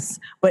 Yes,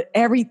 but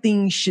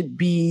everything should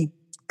be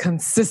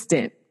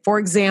consistent For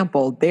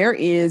example, there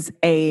is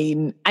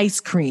an ice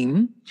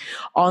cream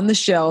on the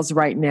shelves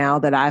right now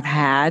that I've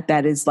had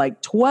that is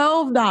like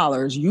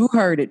 $12. You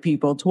heard it,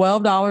 people,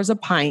 $12 a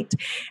pint.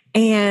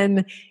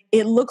 And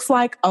it looks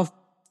like a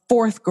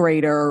fourth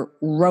grader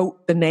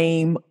wrote the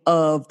name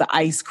of the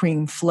ice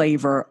cream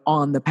flavor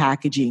on the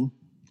packaging.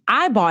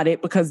 I bought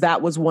it because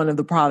that was one of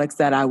the products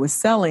that I was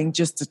selling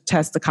just to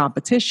test the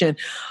competition.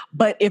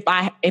 But if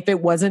it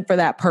wasn't for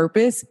that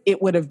purpose,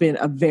 it would have been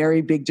a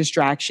very big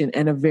distraction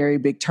and a very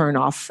big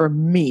turnoff for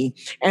me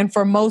and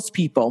for most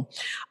people.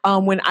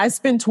 When I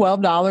spend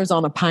 $12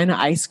 on a pint of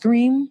ice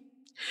cream,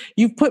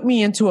 you've put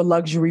me into a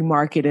luxury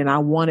market and I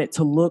want it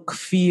to look,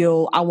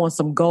 feel, I want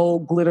some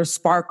gold, glitter,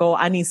 sparkle.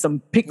 I need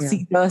some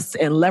pixie dust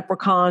and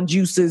leprechaun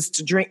juices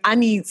to drink. I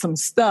need some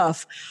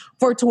stuff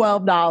for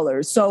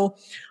 $12. So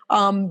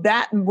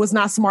that was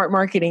not smart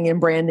marketing and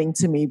branding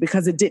to me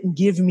because it didn't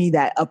give me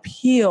that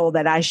appeal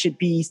that I should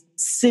be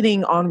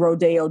sitting on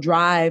Rodeo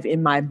Drive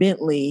in my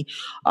Bentley,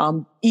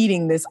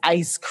 eating this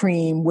ice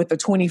cream with a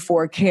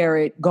 24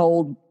 karat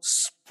gold,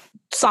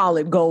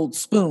 solid gold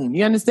spoon.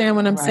 You understand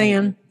what I'm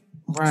saying?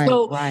 Right,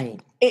 so right.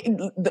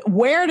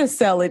 Where to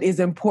sell it is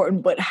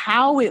important, but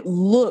how it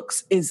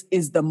looks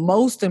is the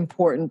most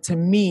important to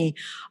me,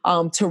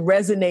 to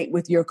resonate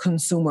with your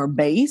consumer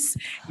base,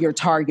 your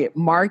target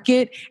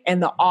market,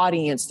 and the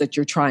audience that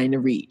you're trying to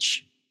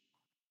reach.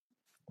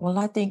 Well,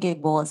 I think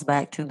it boils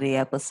back to the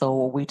episode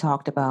where we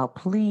talked about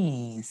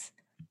please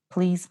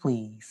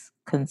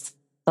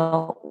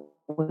consult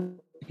with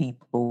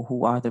people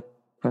who are the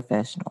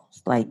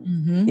professionals. Like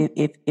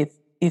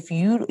if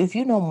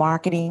you know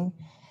marketing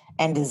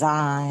and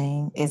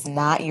design is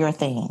not your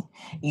thing,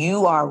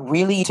 you are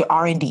really into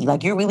R&D,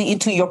 like you're really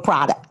into your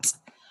product,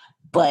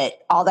 but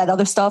all that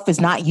other stuff is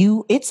not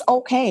you, it's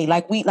okay.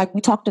 Like we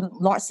talked to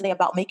Lawerence today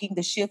about making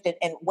the shift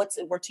and what's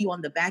it worth to you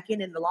on the back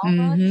end in the long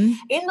run.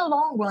 In the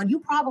long run, you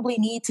probably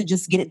need to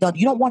just get it done.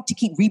 You don't want to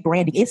keep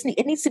rebranding.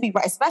 It needs to be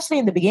right, especially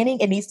in the beginning.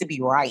 It needs to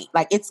be right.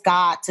 Like it's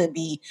got to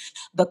be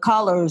the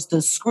colors,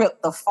 the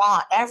script, the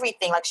font,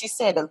 everything. Like she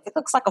said, if it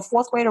looks like a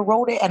fourth grader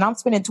wrote it and I'm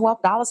spending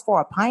 $12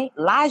 for a pint,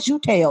 lies you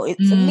tell.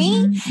 To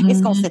me,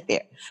 it's going to sit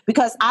there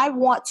because I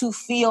want to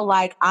feel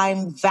like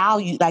I'm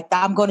valued, like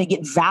I'm going to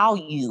get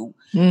value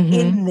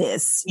in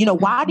this. You know,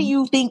 why do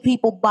you think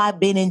people buy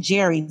Ben and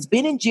Jerry's?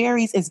 Ben and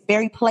Jerry's is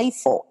very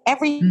playful.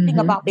 Everything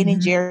about Ben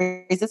and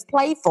Jerry's is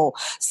playful.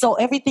 So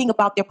everything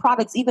about their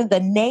products, even the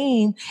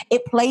name,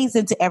 it plays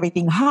into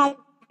everything.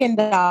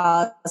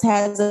 Haagen-Dazs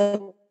has a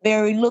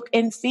very look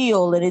and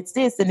feel, and it's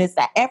this and it's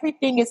that.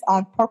 Everything is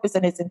on purpose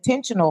and it's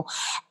intentional,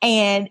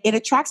 and it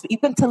attracts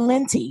even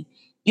Talenti.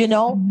 You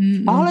know,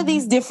 all of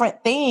these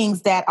different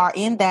things that are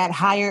in that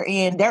higher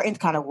end, they're in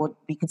kind of what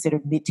would be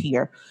considered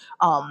mid-tier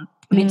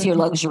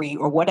luxury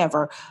or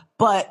whatever.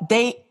 But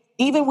they,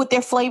 even with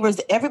their flavors,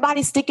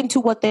 everybody's sticking to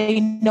what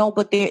they know,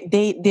 but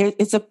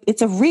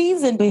it's a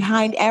reason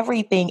behind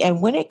everything.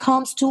 And when it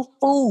comes to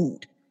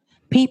food,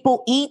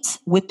 people eat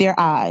with their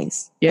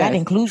eyes. Yes. That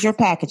includes your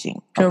packaging.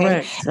 Okay?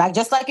 Correct. Like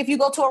just like if you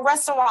go to a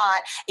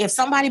restaurant, if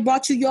somebody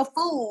brought you your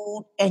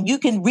food and you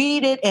can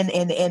read it and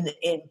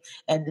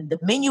the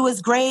menu is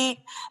great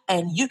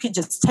and you can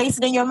just taste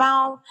it in your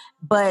mouth,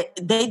 but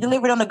they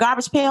deliver it on a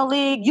garbage pail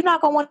lid, you're not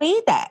going to want to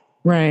eat that.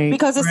 Right.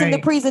 Because it's in the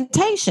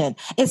presentation.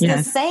 It's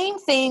the same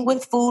thing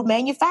with food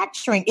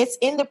manufacturing. It's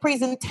in the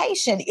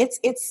presentation.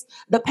 It's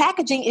the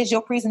packaging is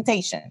your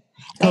presentation.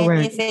 Correct.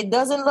 And if it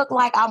doesn't look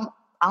like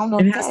I don't know.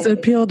 It has to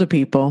appeal to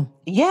people.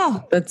 Yeah.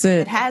 That's it.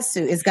 It has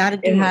to. It's got to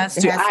do it. Has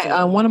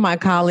to. One of my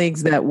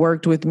colleagues that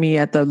worked with me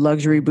at the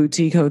luxury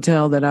boutique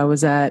hotel that I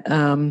was at,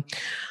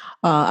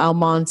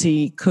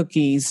 Almonte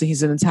Cookies.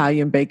 He's an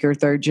Italian baker,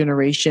 third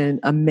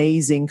generation,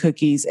 amazing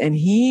cookies. And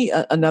he,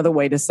 another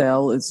way to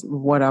sell is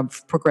what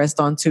I've progressed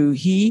onto.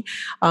 He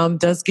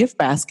does gift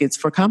baskets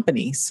for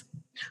companies.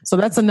 So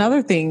that's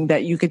another thing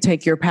that you could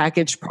take your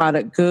packaged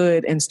product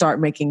good and start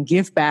making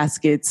gift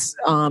baskets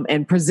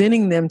and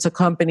presenting them to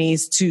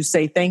companies to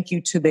say thank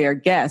you to their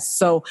guests.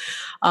 So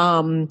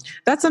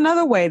that's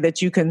another way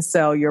that you can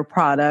sell your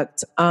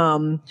product.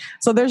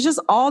 So there's just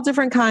all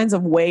different kinds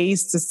of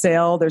ways to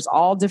sell. There's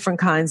all different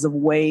kinds of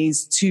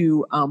ways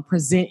to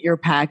present your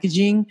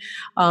packaging.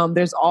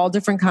 There's all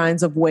different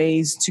kinds of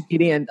ways to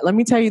get in. Let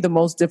me tell you, the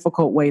most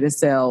difficult way to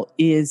sell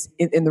is,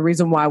 and the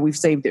reason why we've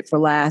saved it for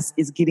last,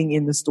 is getting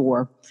in the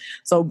store.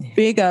 So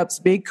big ups,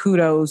 big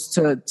kudos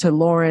to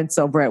Lawerence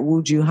over at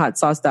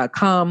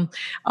WUJUHotsauce.com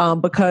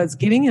because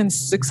getting in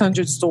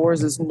 600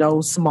 stores is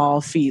no small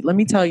feat. Let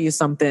me tell you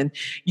something.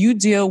 You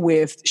deal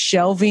with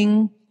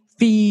shelving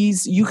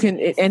fees. You can,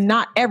 and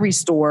not every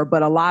store,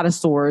 but a lot of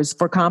stores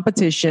for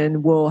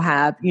competition will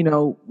have,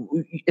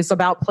 it's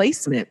about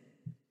placement.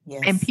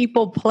 Yes. And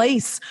people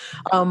pay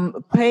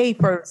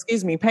for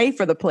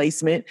the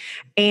placement.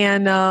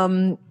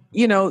 And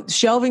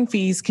shelving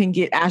fees can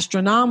get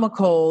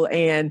astronomical,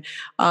 and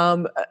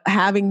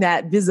having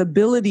that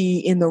visibility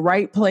in the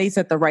right place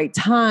at the right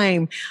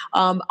time.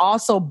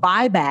 Also,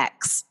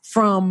 buybacks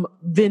from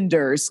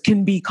vendors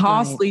can be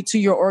costly to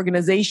your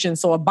organization.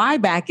 So a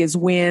buyback is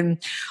when,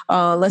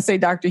 let's say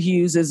Dr.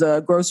 Hughes is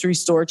a grocery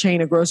store, chain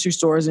of grocery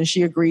stores, and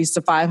she agrees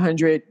to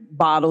 500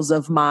 bottles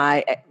of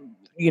my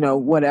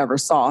whatever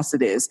sauce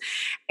it is.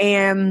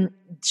 And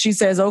she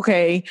says,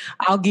 okay,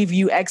 I'll give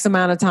you X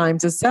amount of time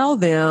to sell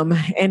them.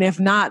 And if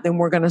not, then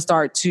we're going to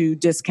start to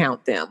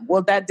discount them.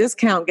 Well, that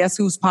discount, guess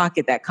whose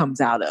pocket that comes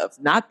out of?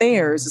 Not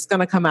theirs. It's going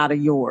to come out of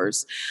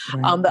yours.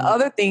 Right. The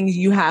other thing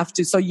you have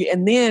to,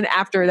 and then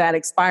after that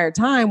expired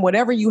time,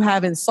 whatever you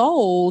haven't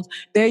sold,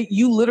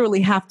 you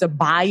literally have to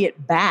buy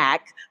it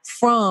back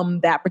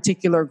from that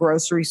particular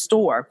grocery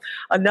store.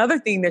 Another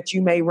thing that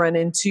you may run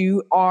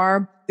into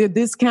are the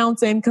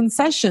discounts and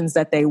concessions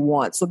that they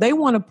want. So they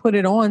want to put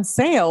it on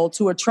sale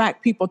to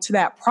attract people to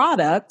that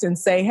product and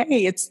say,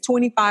 hey, it's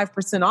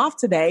 25% off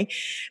today.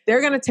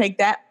 They're going to take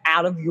that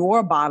out of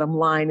your bottom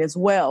line as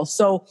well.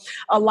 So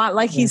a lot,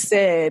 like he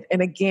said,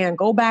 and again,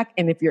 go back,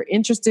 and if you're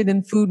interested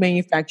in food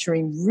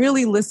manufacturing,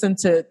 really listen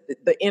to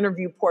the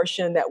interview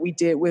portion that we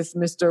did with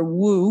Mr.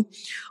 Wu,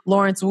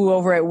 Lawerence Wu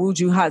over at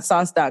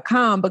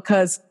WUJU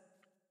because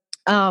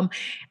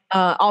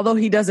although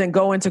he doesn't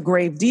go into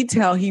grave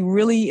detail, he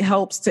really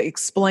helps to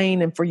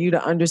explain and for you to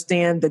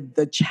understand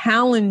the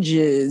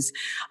challenges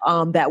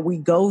that we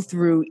go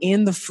through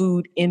in the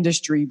food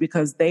industry,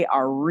 because they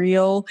are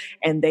real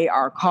and they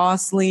are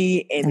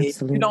costly. And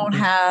if you don't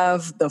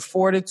have the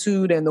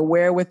fortitude and the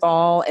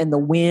wherewithal and the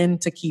wind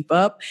to keep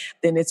up,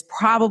 then it's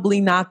probably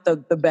not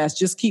the best.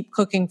 Just keep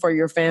cooking for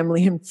your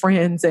family and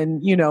friends,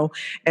 and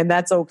and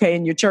that's okay,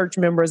 and your church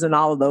members and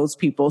all of those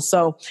people.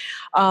 So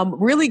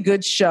really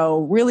good show,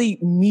 really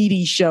meaty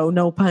show,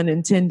 no pun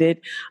intended,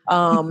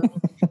 on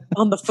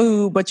the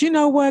food. But you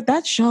know what?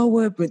 That show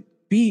would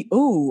be,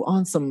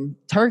 on some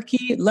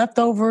turkey,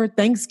 leftover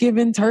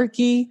Thanksgiving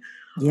turkey.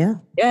 Yeah.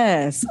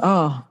 Yes.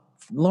 Oh,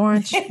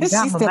 Lawerence, she's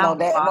still on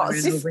that.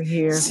 Over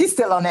here. She's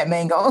still on that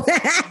mango.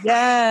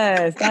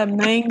 Yes, that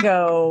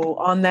mango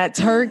on that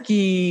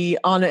turkey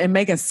and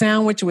make a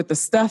sandwich with the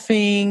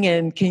stuffing.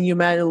 And can you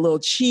imagine a little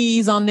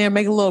cheese on there?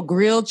 Make a little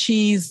grilled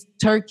cheese,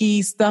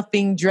 turkey,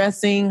 stuffing,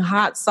 dressing,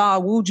 hot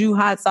sauce, WUJU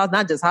hot sauce.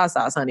 Not just hot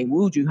sauce, honey,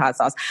 WUJU hot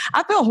sauce.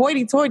 I feel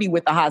hoity-toity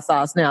with the hot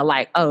sauce now.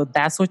 Like, oh,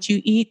 that's what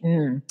you eat?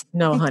 No,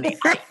 honey.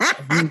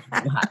 WUJU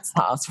hot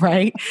sauce,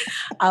 right?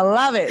 I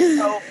love it.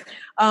 So,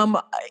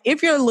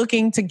 if you're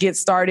looking to get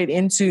started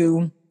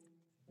into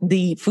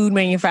the food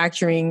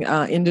manufacturing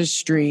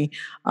industry,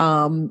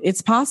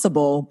 it's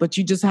possible, but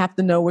you just have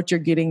to know what you're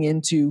getting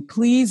into.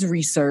 Please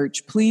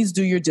research. Please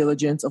do your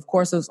diligence. Of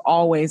course, as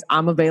always,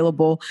 I'm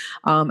available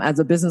as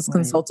a business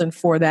consultant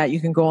for that. You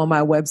can go on my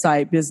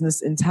website,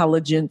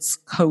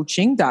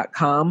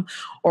 businessintelligencecoaching.com,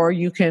 or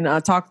you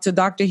can talk to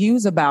Dr.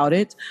 Hughes about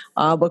it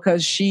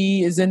because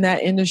she is in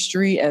that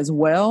industry as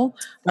well.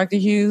 Dr.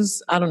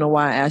 Hughes, I don't know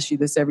why I ask you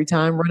this every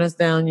time. Run us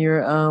down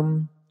your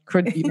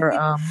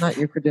not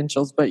your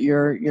credentials, but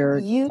your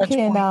you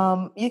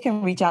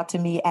can reach out to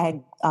me at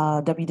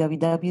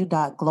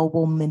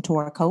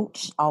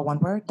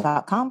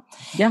www.globalmentorcoach.com.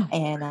 Yeah.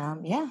 And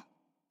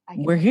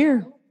we're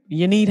here.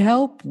 You need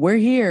help? We're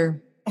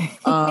here.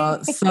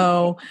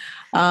 So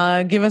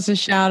give us a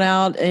shout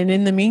out. And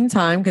in the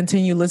meantime,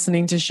 continue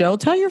listening to the show.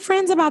 Tell your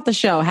friends about the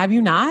show. Have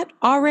you not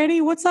already?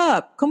 What's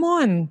up? Come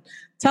on.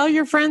 Tell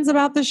your friends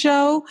about the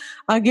show.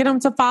 Get them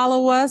to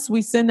follow us.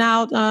 We send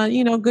out,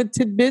 good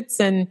tidbits,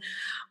 and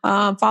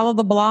follow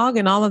the blog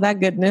and all of that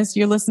goodness.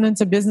 You're listening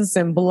to Business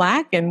in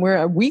Black, and we're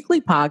a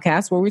weekly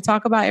podcast where we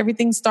talk about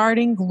everything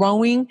starting,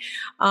 growing,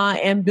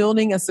 and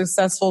building a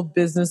successful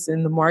business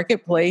in the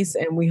marketplace.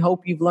 And we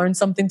hope you've learned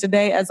something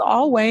today, as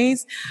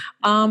always.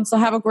 So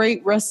have a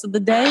great rest of the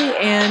day,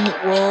 and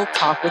we'll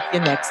talk with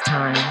you next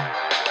time.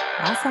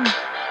 Awesome.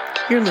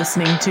 You're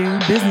listening to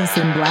Business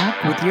in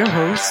Black with your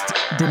host,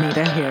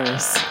 Danita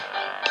Harris.